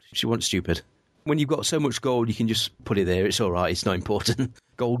gold. She wasn't stupid. When you've got so much gold, you can just put it there. It's all right. It's not important.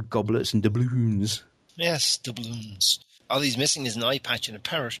 Gold goblets and doubloons. Yes, doubloons. All he's missing is an eye patch and a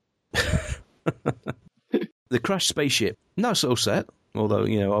parrot. The crashed spaceship. Nice little set. Although,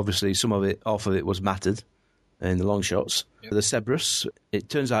 you know, obviously some of it, half of it was matted in the long shots. Yep. The Cerberus, it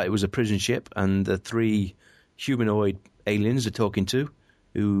turns out it was a prison ship, and the 3 humanoid aliens they're talking to,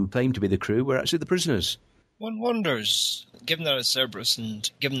 who claimed to be the crew, were actually the prisoners. One wonders, given that it's Cerberus and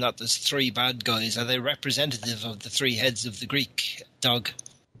given that there's 3 bad guys, are they representative of the 3 heads of the Greek dog?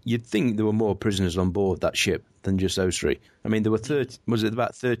 You'd think there were more prisoners on board that ship than just those three. I mean, there were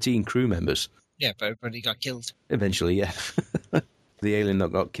about 13 crew members? Yeah, but everybody got killed. Eventually, yeah. The alien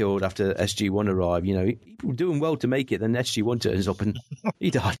that got killed after SG-1 arrived, you know, he was doing well to make it, then SG-1 turns up and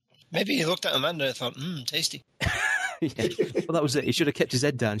he died. Maybe he looked at Amanda and thought, tasty. Yeah. Well, that was it. He should have kept his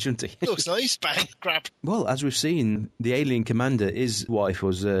head down, shouldn't he? Looks nice, bang, crap. Well, as we've seen, the alien commander, his wife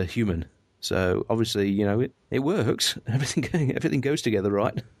was human. So, obviously, you know, it works. Everything goes together,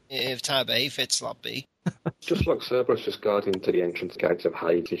 right? If tab A fits slot B. Just like Cerberus just guarding to the entrance gates of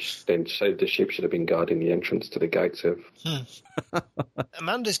Hades, then so the ship should have been guarding the entrance to the gates of...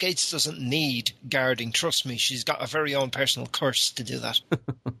 Amanda's gates doesn't need guarding, trust me. She's got a very own personal curse to do that.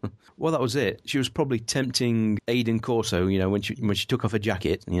 Well, that was it. She was probably tempting Aiden Corso, you know, when she took off her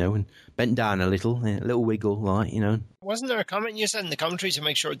jacket, you know, and bent down a little wiggle, like, you know. Wasn't there a comment you said in the commentary to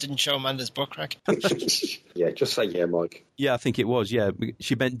make sure it didn't show Amanda's butt crack? Yeah, just say yeah, Mike. Yeah, I think it was, yeah.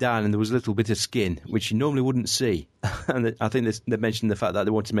 She bent down and there was a little bit of skin, which you normally wouldn't see. And I think they mentioned the fact that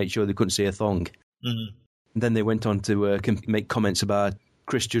they wanted to make sure they couldn't see a thong. Mm-hmm. And then they went on to make comments about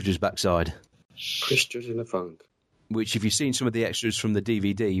Chris Judge's backside. Chris Judge in a thong. Which, if you've seen some of the extras from the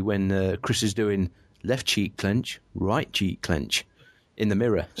DVD, when Chris is doing left cheek clench, right cheek clench in the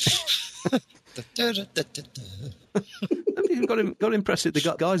mirror. got impressive.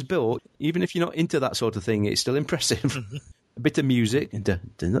 The guy's built, even if you're not into that sort of thing, it's still impressive. A bit of music,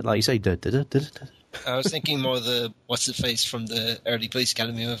 like you say. I was thinking more the what's the face from the early Police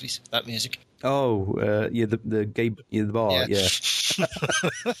Academy movies. That music. Oh, the bar, yeah.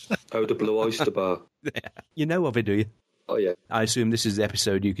 Oh, the Blue Oyster Bar. You know of it, do you? Oh, yeah. I assume this is the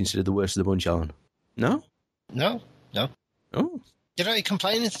episode you consider the worst of the bunch, Alan. No? No. Oh. Did I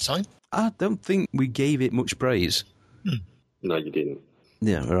complain at the time? I don't think we gave it much praise. No, you didn't.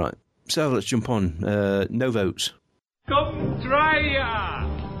 Yeah, all right. So let's jump on. No votes. Come try ya!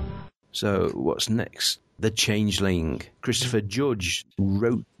 So what's next? The Changeling. Christopher Judge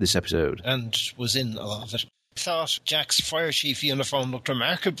wrote this episode. And was in a lot of it. Thought Jack's fire chief uniform looked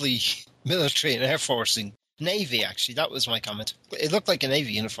remarkably military and air forcing. Navy, actually. That was my comment. It looked like a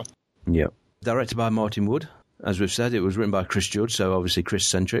Navy uniform. Yeah. Directed by Martin Wood. As we've said, it was written by Chris Judge, so obviously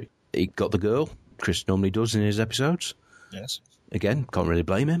Chris-centric. He got the girl. Chris normally does in his episodes. Yes. Again, can't really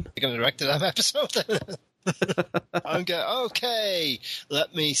blame him. You're going to direct that episode? I'm going, okay,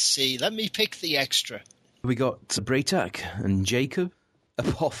 let me see. Let me pick the extra. We got Braytak and Jacob,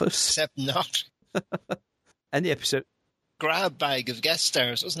 Apophis. Except not. And the episode. Grab bag of guest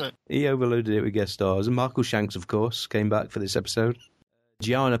stars, wasn't it? He overloaded it with guest stars. And Michael Shanks, of course, came back for this episode.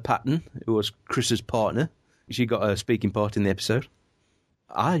 Gianna Patton, who was Chris's partner. She got a speaking part in the episode.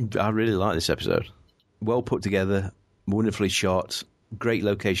 I really like this episode. Well put together, wonderfully shot, great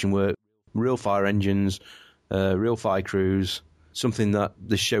location work, real fire engines, real fire crews. Something that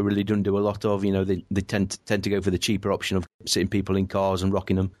the show really doesn't do a lot of. You know, they tend to go for the cheaper option of sitting people in cars and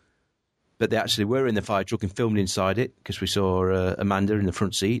rocking them. But they actually were in the fire truck and filmed inside it because we saw Amanda in the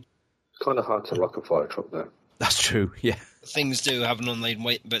front seat. It's kind of hard to rock a fire truck there. That's true, yeah. Things do have an unladen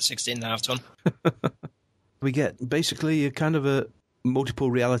weight, about 16.5 ton. We get basically a kind of a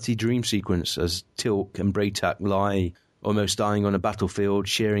multiple reality dream sequence as Tilk and Braytak lie almost dying on a battlefield,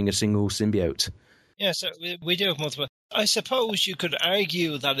 sharing a single symbiote. Yeah, so we do have multiple. I suppose you could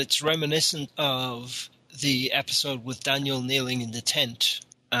argue that it's reminiscent of the episode with Daniel kneeling in the tent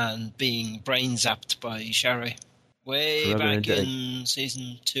and being brain zapped by Shari. Way back in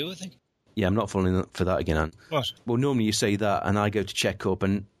season 2, I think. Yeah, I'm not falling up for that again, Ant. What? Well, normally you say that and I go to check up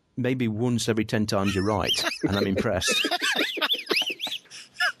and maybe once every 10 times you're right and I'm impressed.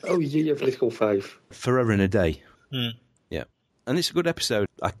 Oh, you have little faith. Forever and a day. Yeah. And it's a good episode.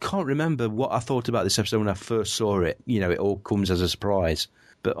 I can't remember what I thought about this episode when I first saw it. You know, it all comes as a surprise.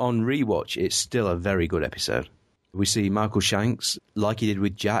 But on rewatch, it's still a very good episode. We see Michael Shanks, like he did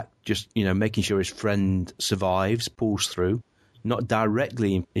with Jack, just, you know, making sure his friend survives, pulls through, not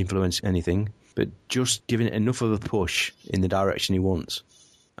directly influencing anything, but just giving it enough of a push in the direction he wants.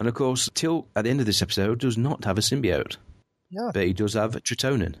 And of course, Tilk, at the end of this episode, does not have a symbiote. No. But he does have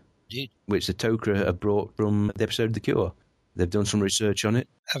Tritonin, which the Tok'ra have brought from the episode The Cure. They've done some research on it.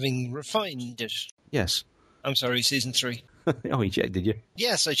 Having refined it. Yes. I'm sorry, season 3. Oh, you checked, did you?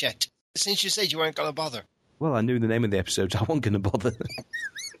 Yes, I checked. Since you said you weren't going to bother. Well, I knew the name of the episode, so I wasn't going to bother.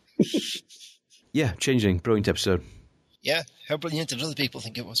 Yeah, Changeling, brilliant episode. Yeah, how brilliant did other people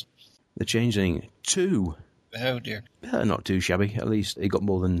think it was? The Changeling 2. Oh, dear. Not too shabby. At least it got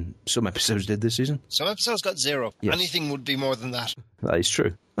more than some episodes did this season. Some episodes got 0. Yes. Anything would be more than that. That is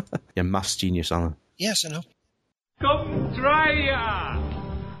true. You're maths genius, Alan. Yes, I know. Come try ya!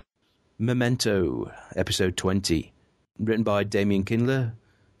 Memento, episode 20. Written by Damien Kindler.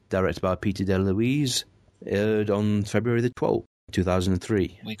 Directed by Peter DeLuise. Aired on February the 12th,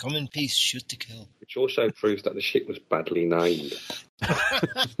 2003. We come in peace, shoot to kill. Which also proves that the ship was badly named.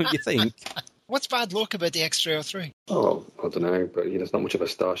 You think? What's bad luck about the X-303? Oh, I don't know, but there's not much of a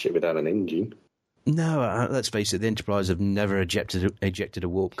starship without an engine. No, let's face it, the Enterprise have never ejected a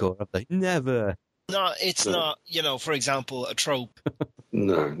warp core, have they? Never. No, it's not, for example, a trope.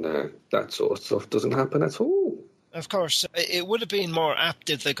 No, that sort of stuff doesn't happen at all. Of course, it would have been more apt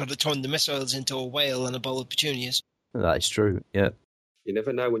if they could have turned the missiles into a whale and a bowl of petunias. That is true, yeah. You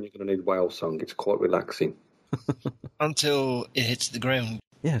never know when you're going to need whale song. It's quite relaxing. Until it hits the ground.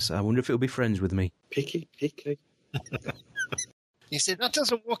 Yes, I wonder if it'll be friends with me. Picky. You see, that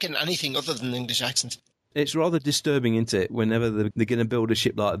doesn't work in anything other than English accent. It's rather disturbing, isn't it? Whenever they're going to build a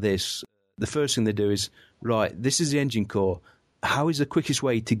ship like this, the first thing they do is, right, this is the engine core. How is the quickest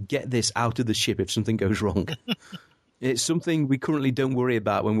way to get this out of the ship if something goes wrong? It's something we currently don't worry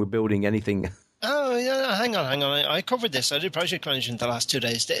about when we're building anything. Oh, yeah, hang on. I covered this. I did project management the last 2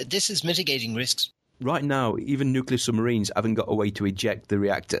 days. This is mitigating risks. Right now, even nuclear submarines haven't got a way to eject the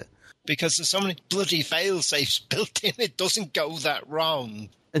reactor. Because there's so many bloody fail-safes built in, it doesn't go that wrong.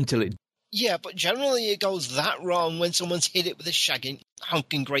 Until it... Yeah, but generally it goes that wrong when someone's hit it with a shagging,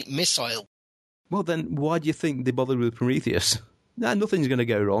 honking great missile. Well, then why do you think they bothered with Prometheus? Nah, nothing's going to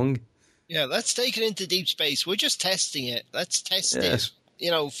go wrong. Yeah, let's take it into deep space. We're just testing it. Let's test it.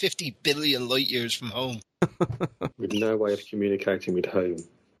 50 billion light years from home. With no way of communicating with home.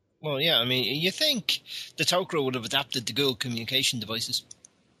 Well, yeah, I mean, you think the Tok'ra would have adapted to Google communication devices.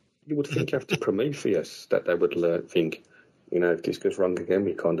 You would think after Prometheus that they would think, if this goes wrong again,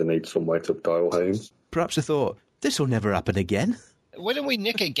 we kind of need somewhere to dial home. Perhaps they thought, this will never happen again. Why don't we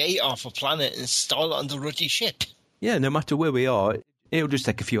nick a gate off a planet and install it on the ruddy ship? Yeah, no matter where we are, it'll just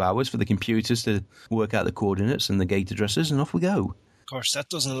take a few hours for the computers to work out the coordinates and the gate addresses, and off we go. Of course, that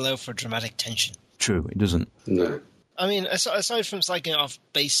doesn't allow for dramatic tension. True, it doesn't. No. I mean, aside from slagging off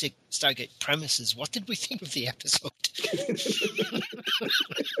basic Stargate premises, what did we think of the episode?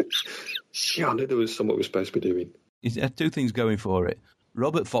 Yeah, I knew there was something we were supposed to be doing. It had two things going for it.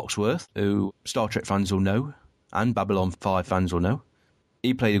 Robert Foxworth, who Star Trek fans will know, and Babylon 5 fans will know,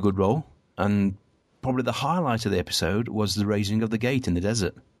 he played a good role, and probably the highlight of the episode was the raising of the gate in the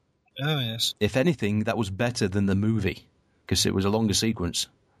desert. Oh, yes. If anything, that was better than the movie, because it was a longer sequence.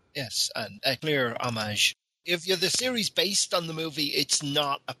 Yes, and a clear homage. If you're the series based on the movie, it's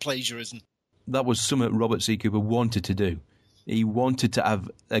not a plagiarism. That was something Robert C. Cooper wanted to do. He wanted to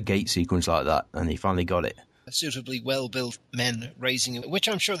have a gate sequence like that, and he finally got it. Suitably well-built men raising it, which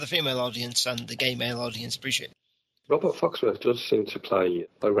I'm sure the female audience and the gay male audience appreciate. Robert Foxworth does seem to play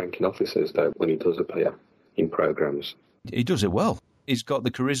low-ranking officers, though, when he does appear in programmes. He does it well. He's got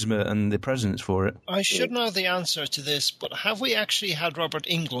the charisma and the presence for it. I should know the answer to this, but have we actually had Robert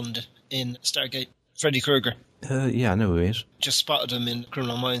Englund in Stargate? Freddy Krueger. Yeah, I know who he is. Just spotted him in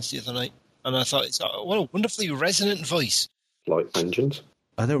Criminal Minds the other night, and I thought, what a wonderfully resonant voice. Like Vengeance?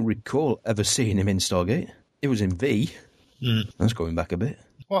 I don't recall ever seeing him in Stargate. It was in V. That's going back a bit.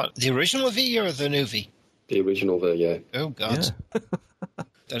 What, the original V or the new V? The original V, yeah. Oh, God. Yeah.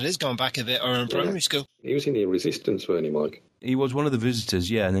 That is going back a bit, or in primary school. He was in the Resistance, weren't he, Mike? He was one of the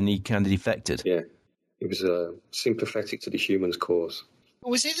visitors, yeah, and then he kind of defected. Yeah. He was sympathetic to the humans' cause.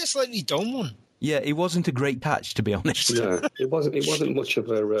 Was he the slightly dumb one? Yeah, he wasn't a great catch, to be honest. No, it wasn't much of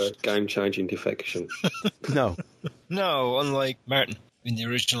a game-changing defection. No. No, unlike Martin in the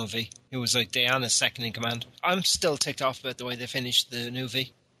original V. It was like Diana's second in command. I'm still ticked off about the way they finished the new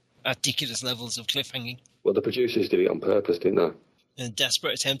V. At ridiculous levels of cliffhanging. Well, the producers did it on purpose, didn't they? In a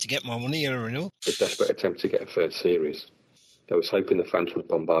desperate attempt to get more money in a renewal. A desperate attempt to get a third series. They was hoping the fans would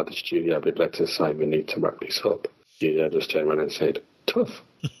bombard the studio with letters saying we need to wrap this up. Yeah, just turned around and said, tough.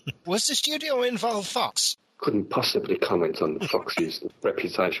 Was the studio involved Fox? Couldn't possibly comment on Fox's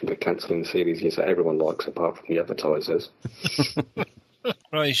reputation for cancelling the series that everyone likes apart from the advertisers.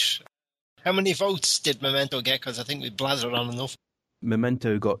 Right. How many votes did Memento get? Because I think we blathered on enough.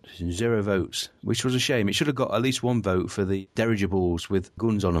 Memento got 0 votes, which was a shame. It should have got at least 1 vote for the dirigibles with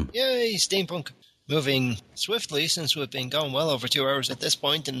guns on them. Yay, steampunk. Moving swiftly, since we've been going well over 2 hours at this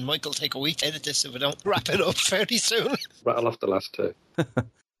point, and Mike will take a week to edit this if we don't wrap it up fairly soon. Rattle off the last 2.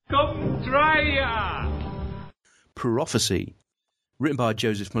 Come try ya! Prophecy. Written by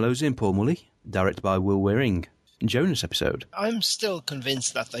Joseph Malozzi and Paul Mully. Directed by Will Waring. Jonas episode. I'm still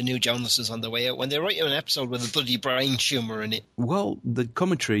convinced that they knew Jonas was on the way out when they write you an episode with a bloody brain tumour in it. Well, the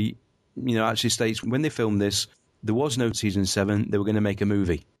commentary, actually states when they filmed this, there was no season 7, they were going to make a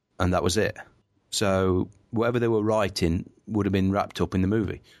movie, and that was it. So whatever they were writing would have been wrapped up in the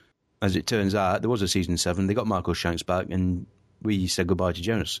movie. As it turns out, there was a season 7, they got Michael Shanks back, and we said goodbye to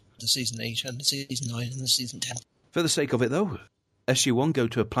Jonas. The season 8 and the season 9 and the season 10. For the sake of it, though, SG-1 go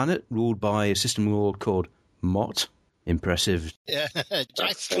to a planet ruled by a system lord called Mott. Impressive. Yeah,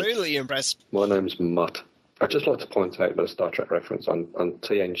 Jack's clearly impressed. My name's Mutt. I'd just like to point out the Star Trek reference on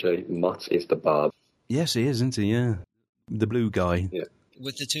TNG. Mutt is the barb. Yes, he is, isn't he? Yeah. The blue guy. Yeah.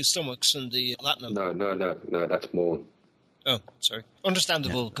 With the 2 stomachs and the latinum. No, that's Morn. Oh, sorry.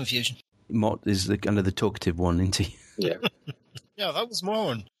 Understandable confusion. Mott is the kind of the talkative one, isn't he? Yeah. Yeah, that was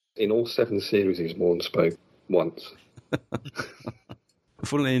Morn. In all 7 series, Morn spoke once.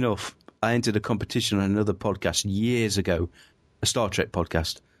 Funnily enough, I entered a competition on another podcast years ago, a Star Trek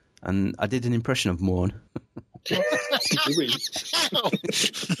podcast, and I did an impression of Morn.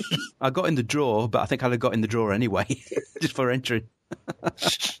 I got in the draw, but I think I'd have got in the draw anyway, just for entering.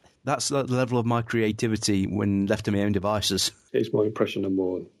 That's the level of my creativity when left to my own devices. Here's my impression of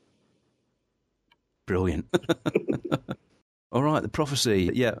Morn. Brilliant. All right, the prophecy.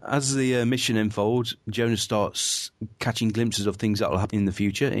 Yeah, as the mission unfolds, Jonas starts catching glimpses of things that will happen in the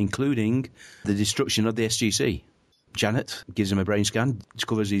future, including the destruction of the SGC. Janet gives him a brain scan,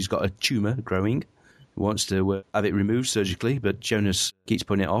 discovers he's got a tumour growing. He wants to have it removed surgically, but Jonas keeps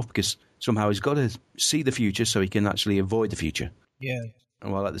putting it off because somehow he's got to see the future so he can actually avoid the future. Yeah.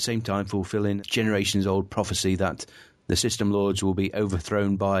 While at the same time fulfilling generations-old prophecy that the system lords will be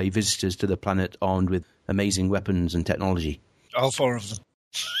overthrown by visitors to the planet armed with amazing weapons and technology. All 4 of them.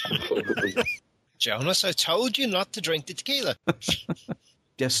 Jonas, I told you not to drink the tequila.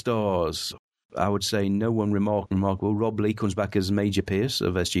 Guest stars. I would say no one remarkable. Rob Lee comes back as Major Pierce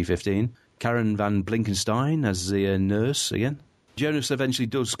of SG-15. Karen Van Blinkenstein as the nurse again. Jonas eventually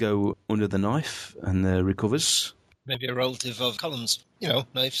does go under the knife and recovers. Maybe a relative of Collins. You know,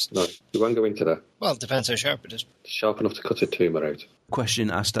 knives. No, we won't go into that. Well, it depends how sharp it is. Sharp enough to cut a tumour out.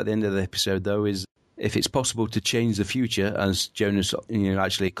 Question asked at the end of the episode, though, is if it's possible to change the future, as Jonas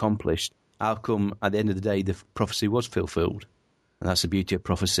actually accomplished, how come at the end of the day the prophecy was fulfilled? And that's the beauty of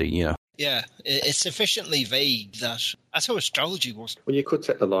prophecy, Yeah, it's sufficiently vague that that's how astrology works. Well, you could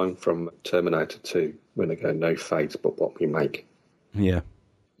set the line from Terminator 2 when they go, no fate but what we make. Yeah.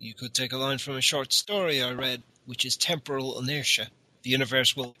 You could take a line from a short story I read, which is temporal inertia. The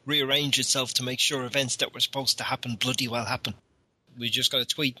universe will rearrange itself to make sure events that were supposed to happen bloody well happen. We just got a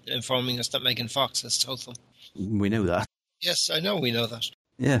tweet informing us that Megan Fox has told them. We know that. Yes, I know we know that.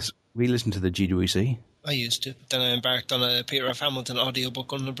 Yes, we listened to the GWC. I used to. Then I embarked on a Peter F. Hamilton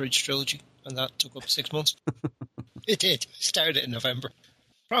audiobook Unabridged trilogy, and that took up 6 months. It did. Started in November.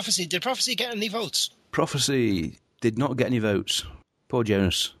 Prophecy. Did Prophecy get any votes? Prophecy did not get any votes. Poor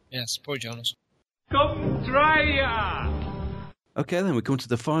Jonas. Yes, poor Jonas. Come try ya! Okay, then we come to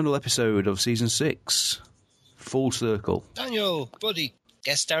the final episode of Season 6. Full Circle. Daniel, buddy,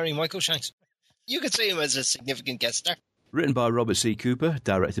 guest starring Michael Shanks. You could see him as a significant guest star. Written by Robert C. Cooper,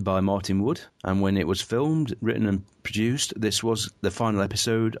 directed by Martin Wood, and when it was filmed, written and produced, this was the final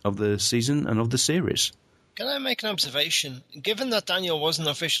episode of the season and of the series. Can I make an observation? Given that Daniel wasn't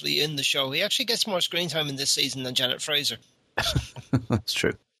officially in the show, he actually gets more screen time in this season than Janet Fraser. That's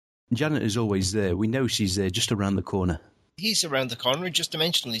true. Janet is always there. We know she's there, just around the corner. He's around the corner, just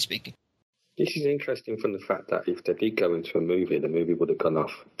dimensionally speaking. This is interesting from the fact that if they did go into a movie, the movie would have gone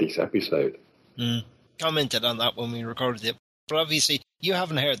off this episode. Commented on that when we recorded it. But obviously, you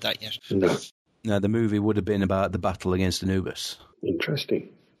haven't heard that yet. No, the movie would have been about the battle against Anubis. Interesting.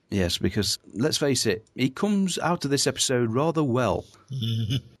 Yes, because, let's face it, he comes out of this episode rather well.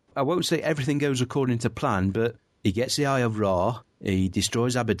 I won't say everything goes according to plan, but he gets the Eye of Ra, he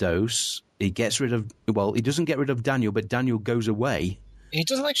destroys Abydos, he gets rid of... Well, he doesn't get rid of Daniel, but Daniel goes away. He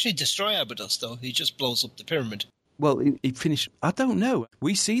doesn't actually destroy Abydos, though. He just blows up the pyramid. Well, he finished... I don't know.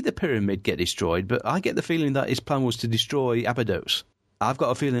 We see the pyramid get destroyed, but I get the feeling that his plan was to destroy Abydos. I've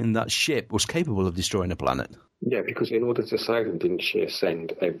got a feeling that ship was capable of destroying a planet. Yeah, because in order to save them, didn't she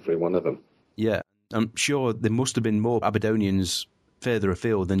send every one of them? Yeah, I'm sure there must have been more Abydonians further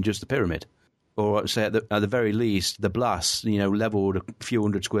afield than just the pyramid. Or, say, at the very least, the blast, levelled a few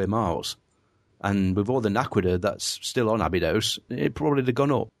hundred square miles. And with all the Naquadah that's still on Abydos, it probably would have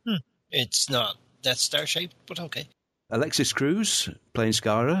gone up. It's not Death Star shaped, but okay. Alexis Cruz, playing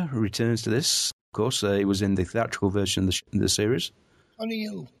Skara, returns to this. Of course, he was in the theatrical version of the series. Only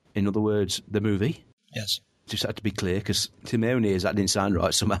you. In other words, the movie. Yes. Just had to be clear, because to my own ears, that didn't sound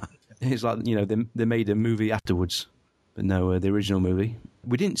right somehow. It's like, they made a movie afterwards. But no, the original movie.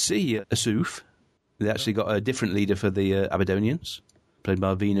 We didn't see Asuf. They actually got a different leader for the Abydonians, played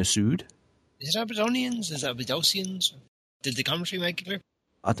by Vina Sood. Is it Abydonians? Is it Abydosians? Did the commentary make it clear?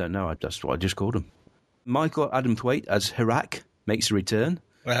 I don't know. That's what I just called him. Michael Adam Thwaite as Hirak makes a return.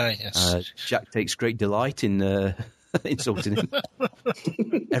 Right, yes. Jack takes great delight in insulting him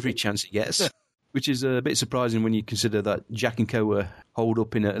every chance he gets. Which is a bit surprising when you consider that Jack and Co were holed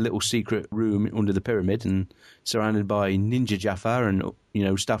up in a little secret room under the pyramid and surrounded by Ninja Jafar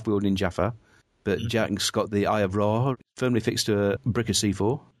and, staff wielding Jafar. But Jack's got the Eye of Ra firmly fixed to a brick of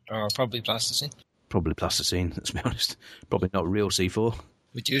C4. Or probably plasticine. Probably plasticine, let's be honest. Probably not real C4.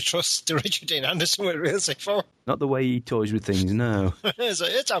 Would you trust the Richard Dean Anderson with real C4? Not the way he toys with things, no.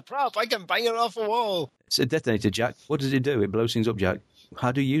 It's a prop. I can bang it off a wall. It's a detonator, Jack. What does it do? It blows things up, Jack.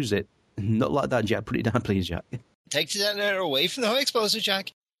 How do you use it? Not like that, Jack. Put it down, please, Jack. Take the detonator away from the high explosive,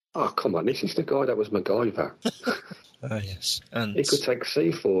 Jack. Oh, come on. This is the guy that was MacGyver. Oh, yes. And he could take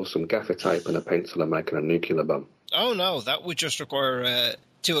C4, some gaffer tape and a pencil and make a nuclear bomb. Oh, no. That would just require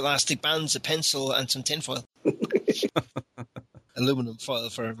 2 elastic bands, a pencil, and some tinfoil. Aluminum foil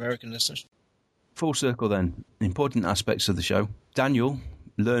for American listeners. Full circle, then. Important aspects of the show. Daniel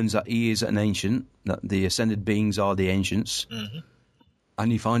learns that he is an ancient, that the ascended beings are the ancients. Mm-hmm.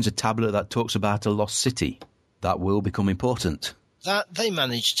 And he finds a tablet that talks about a lost city that will become important. That they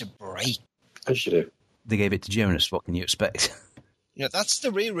managed to break. As you do. They gave it to Jonas. What can you expect? That's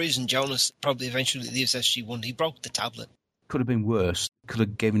the real reason Jonas probably eventually leaves SG-1. He broke the tablet. Could have been worse. Could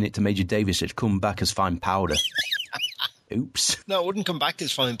have given it to Major Davis. It'd come back as fine powder. Oops. No, it wouldn't come back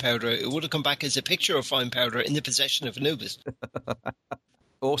as fine powder. It would have come back as a picture of fine powder in the possession of Anubis.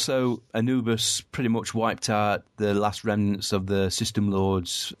 Also, Anubis pretty much wiped out the last remnants of the System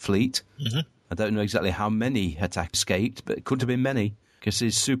Lord's fleet. Mm-hmm. I don't know exactly how many had escaped, but it could have been many, because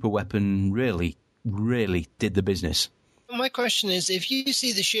his super weapon really did the business. My question is, if you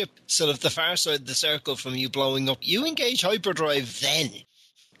see the ship sort of the far side of the circle from you blowing up, you engage hyperdrive then.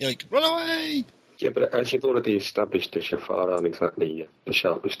 You're like, run away! Yeah, but as you've already established, the Jafar aren't exactly the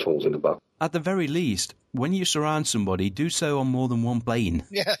sharpest tools in the box. At the very least, when you surround somebody, do so on more than one plane.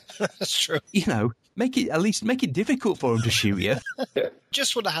 Yeah, that's true. Make it difficult for them to shoot you. Yeah.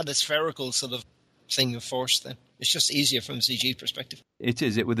 Just would have had a spherical sort of thing of force then. It's just easier from a CG perspective. It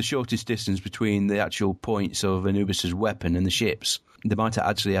is. It with the shortest distance between the actual points of Anubis's weapon and the ships. They might have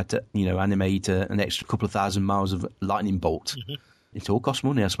actually had to, animate an extra couple of 1,000 miles of lightning bolt. Mm-hmm. It all costs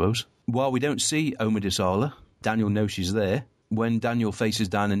money, I suppose. While we don't see Omidasala, Daniel knows she's there. When Daniel faces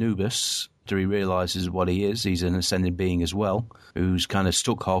down Anubis, after he realises what he is, he's an ascended being as well, who's kind of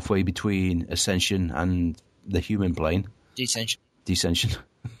stuck halfway between ascension and the human plane. Descension.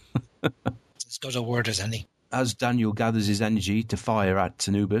 It's got a word as any. As Daniel gathers his energy to fire at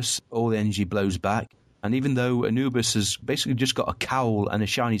Anubis, all the energy blows back. And even though Anubis has basically just got a cowl and a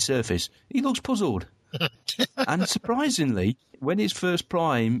shiny surface, he looks puzzled. And surprisingly, when his first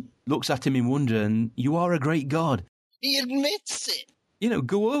prime looks at him in wonder and, "You are a great god." He admits it.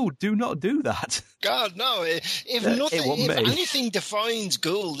 Goa'uld, do not do that. God, no. If anything defines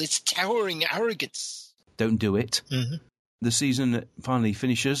Goa'uld, it's towering arrogance. Don't do it. Mm-hmm. The season finally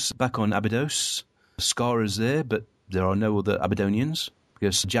finishes back on Abydos. Skara's there, but there are no other Abydonians.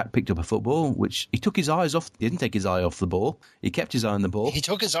 Because Jack picked up a football, which he took his eyes off. He didn't take his eye off the ball. He kept his eye on the ball. He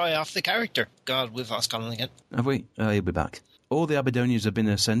took his eye off the character. God, we've lost Colin again. Have we? He'll be back. All the Abydonians have been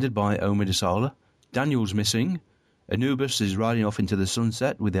ascended by Omidasala. Daniel's missing. Anubis is riding off into the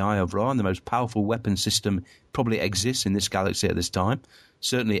sunset with the Eye of Ra, and the most powerful weapon system probably exists in this galaxy at this time.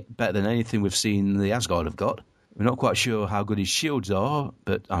 Certainly better than anything we've seen the Asgard have got. We're not quite sure how good his shields are,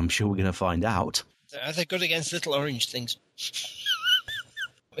 but I'm sure we're going to find out. Are they good against little orange things?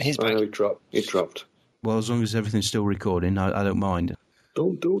 He's back. He dropped. Well, as long as everything's still recording, I don't mind.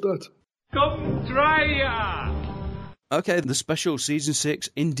 Don't do that. Come try ya! Okay, the special Season 6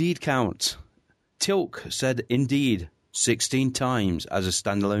 Indeed count. Tilk said Indeed 16 times as a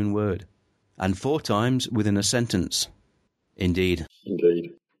standalone word, and 4 times within a sentence. Indeed.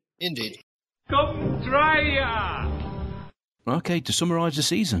 Come try ya! Okay, to summarise the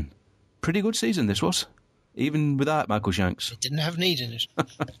season. Pretty good season this was. Even without Michael Shanks. It didn't have need in it.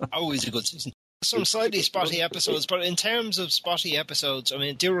 Always a good season. Some slightly spotty episodes, but in terms of spotty episodes,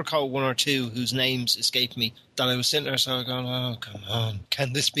 I do recall 1 or 2 whose names escaped me. That I was sitting there going, "Oh, come on,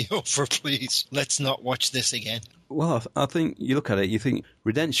 can this be over, please? Let's not watch this again." Well, I think you look at it, you think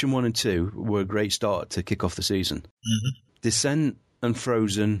Redemption 1 and 2 were a great start to kick off the season. Mm-hmm. Descent and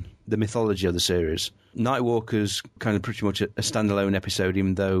Frozen, the mythology of the series. Nightwalker's kind of pretty much a standalone episode,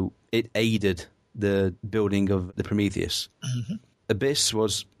 even though it aided the building of the Prometheus. Mm-hmm. Abyss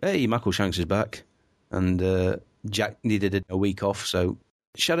was, hey, Michael Shanks is back, and Jack needed a week off, so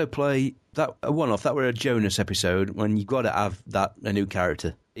Shadowplay, that a one-off, that were a Jonas episode when you got to have a new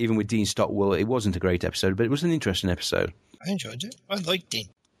character. Even with Dean Stockwell, it wasn't a great episode, but it was an interesting episode. I enjoyed it. I liked Dean.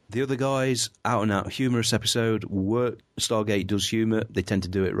 The other guys, out-and-out humorous episode, Stargate does humour, they tend to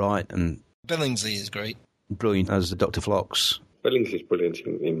do it right, and Billingsley is great. brilliant as Dr. Phlox. Billings is brilliant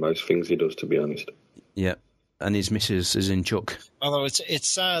in most things he does, to be honest. Yeah, and his missus is in Chuck. Although it's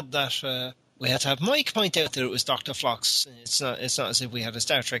sad that we had to have Mike point out that it was Dr. Phlox. It's not as if we had a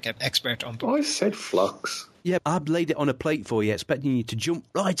Star Trek expert on board. I said Phlox. Yeah, I've laid it on a plate for you, expecting you to jump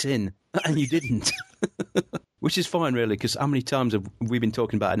right in, and you didn't. Which is fine, really, because how many times have we been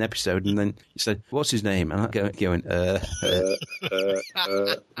talking about an episode, and then you said, what's his name? And I'm going,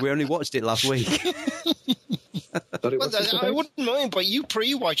 we only watched it last week. I wouldn't mind, but you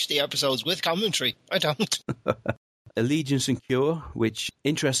pre-watch the episodes with commentary. I don't. Allegiance and Cure, which,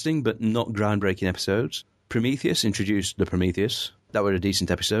 interesting but not groundbreaking episodes. Prometheus introduced the Prometheus. That was a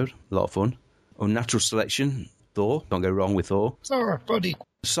decent episode, a lot of fun. Unnatural Selection, Thor, can't go wrong with Thor. Thor, buddy.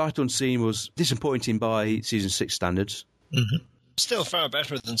 Sight Unseen was disappointing by season 6 standards. Mm-hmm. Still far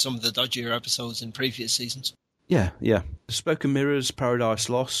better than some of the dodgier episodes in previous seasons. Yeah. Spoken Mirrors, Paradise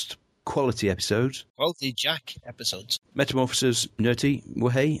Lost, quality episodes. Quality Jack episodes. Metamorphosis, Nerty, well,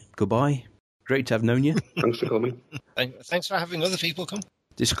 hey, goodbye. Great to have known you. Thanks for coming. Thanks for having other people come.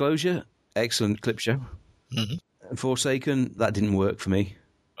 Disclosure, excellent clip show. Mm-hmm. Forsaken, that didn't work for me.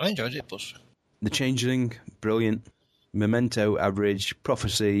 I enjoyed it, but... The Changeling, brilliant. Memento, average.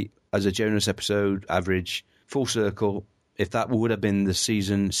 Prophecy, as a Jonas episode, average. Full Circle, if that would have been the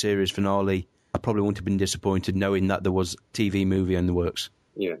season series finale, I probably wouldn't have been disappointed knowing that there was a TV movie in the works.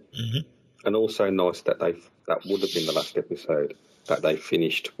 Yeah. Mm-hmm. And also nice that that would have been the last episode, that they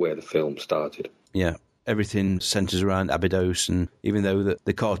finished where the film started. Yeah. Everything centres around Abydos, and even though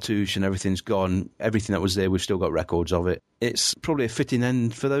the cartouche and everything's gone, everything that was there, we've still got records of it. It's probably a fitting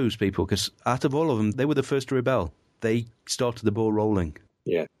end for those people, because out of all of them, they were the first to rebel. They started the ball rolling.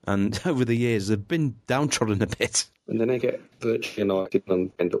 Yeah. And over the years, they've been downtrodden a bit. And then they get virtually annihilated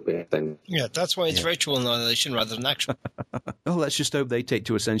and end up there then. Yeah, that's why it's virtual annihilation rather than actual. Oh, let's just hope they take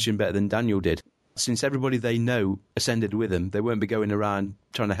to Ascension better than Daniel did. Since everybody they know ascended with him, they won't be going around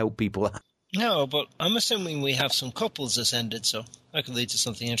trying to help people out. No, but I'm assuming we have some couples ascended, so that could lead to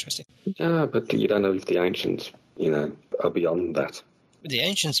something interesting. Yeah, but you don't know if the ancients, are beyond that. The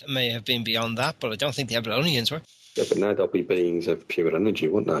ancients may have been beyond that, but I don't think the Babylonians were. Yeah, but now they'll be beings of pure energy,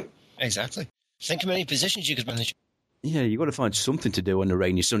 won't they? Exactly. Think of many positions you could manage. Yeah, you've got to find something to do on a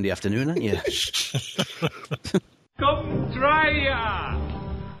rainy Sunday afternoon, haven't you? Come try ya!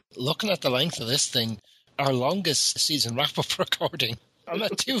 Looking at the length of this thing, our longest season wrap-up recording, I'm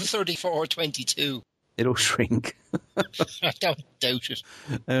at 2:34:22. It'll shrink. I don't doubt it.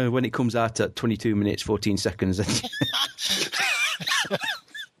 When it comes out at 22 minutes, 14 seconds.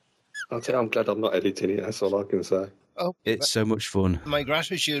 I'll tell you, I'm glad I'm not editing it, that's all I can say. Oh, it's so much fun. My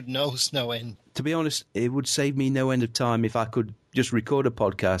gratitude knows no end. To be honest, it would save me no end of time if I could just record a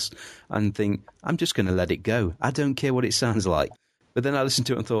podcast and think, I'm just going to let it go. I don't care what it sounds like. But then I listened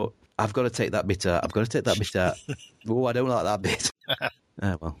to it and thought, I've got to take that bit out. Oh, I don't like that bit.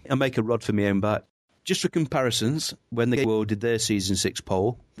 Well, I'll make a rod for my own back. Just for comparisons, when the World did their Season 6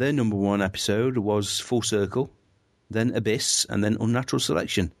 poll, their number one episode was Full Circle, then Abyss, and then Unnatural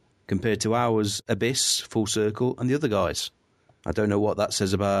Selection, compared to ours, Abyss, Full Circle, and the other guys. I don't know what that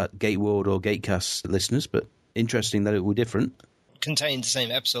says about Gateworld or Gatecast listeners, but interesting that it were different. Contained the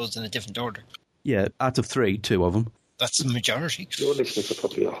same episodes in a different order. Yeah, out of 3, 2 of them. That's the majority. Your listeners are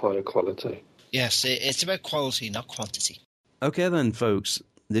probably a higher quality. Yes, it's about quality, not quantity. Okay then, folks.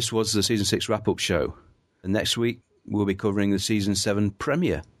 This was the Season 6 wrap-up show. And next week, we'll be covering the Season 7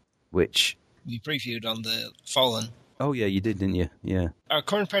 premiere, which... We previewed on the Fallen. Oh, yeah, you did, didn't you? Yeah. Our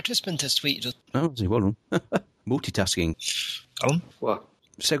current participant has tweeted us. Oh, well done. Multitasking. Colin? What?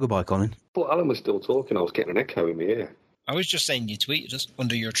 Say goodbye, Colin. Well, Alan was still talking. I was getting an echo in my ear. I was just saying you tweeted us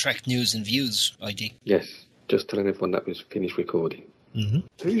under your Trek News and Views ID. Yes, just telling everyone that was finished recording. Mm-hmm.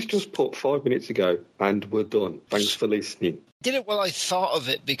 Who's just put 5 minutes ago, and we're done. Thanks for listening. Did it while I thought of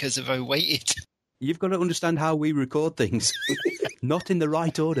it, because if I waited... You've got to understand how we record things. Not in the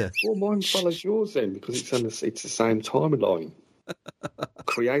right order. Well, mine follows yours then, because it's the same timeline.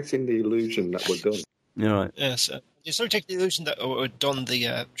 Creating the illusion that we're done. All right. Yes. You sort of take the illusion that we're done,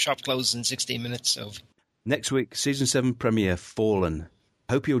 the shop closes in 16 minutes. So. Next week, Season 7 premiere, Fallen.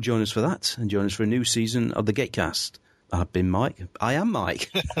 Hope you'll join us for that, and join us for a new season of the Gatecast. I've been Mike. I am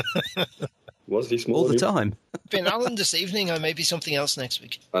Mike. Was this morning? All the time. Been Alan this evening, I may be something else next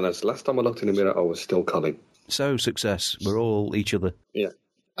week. And as last time I looked in the mirror, I was still Colin. So, success. We're all each other. Yeah.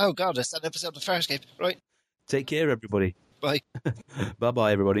 Oh, God, it's that episode of Farscape. Right. Take care, everybody. Bye.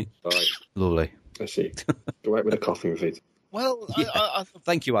 Bye-bye, everybody. Bye. Lovely. I see. Go out with a coughing fit. Well, yeah.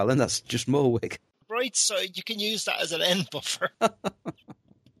 Thank you, Alan. That's just more wick. Right, so you can use that as an end buffer. It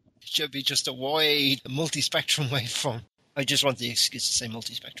should be just a wide multi-spectrum waveform. I just want the excuse to say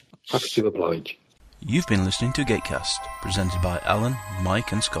multi-spectrum. Happy to oblige. You've been listening to Gatecast, presented by Alan,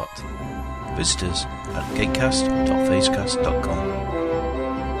 Mike and Scott. Visit us at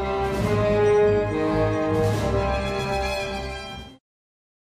gatecast.facecast.com.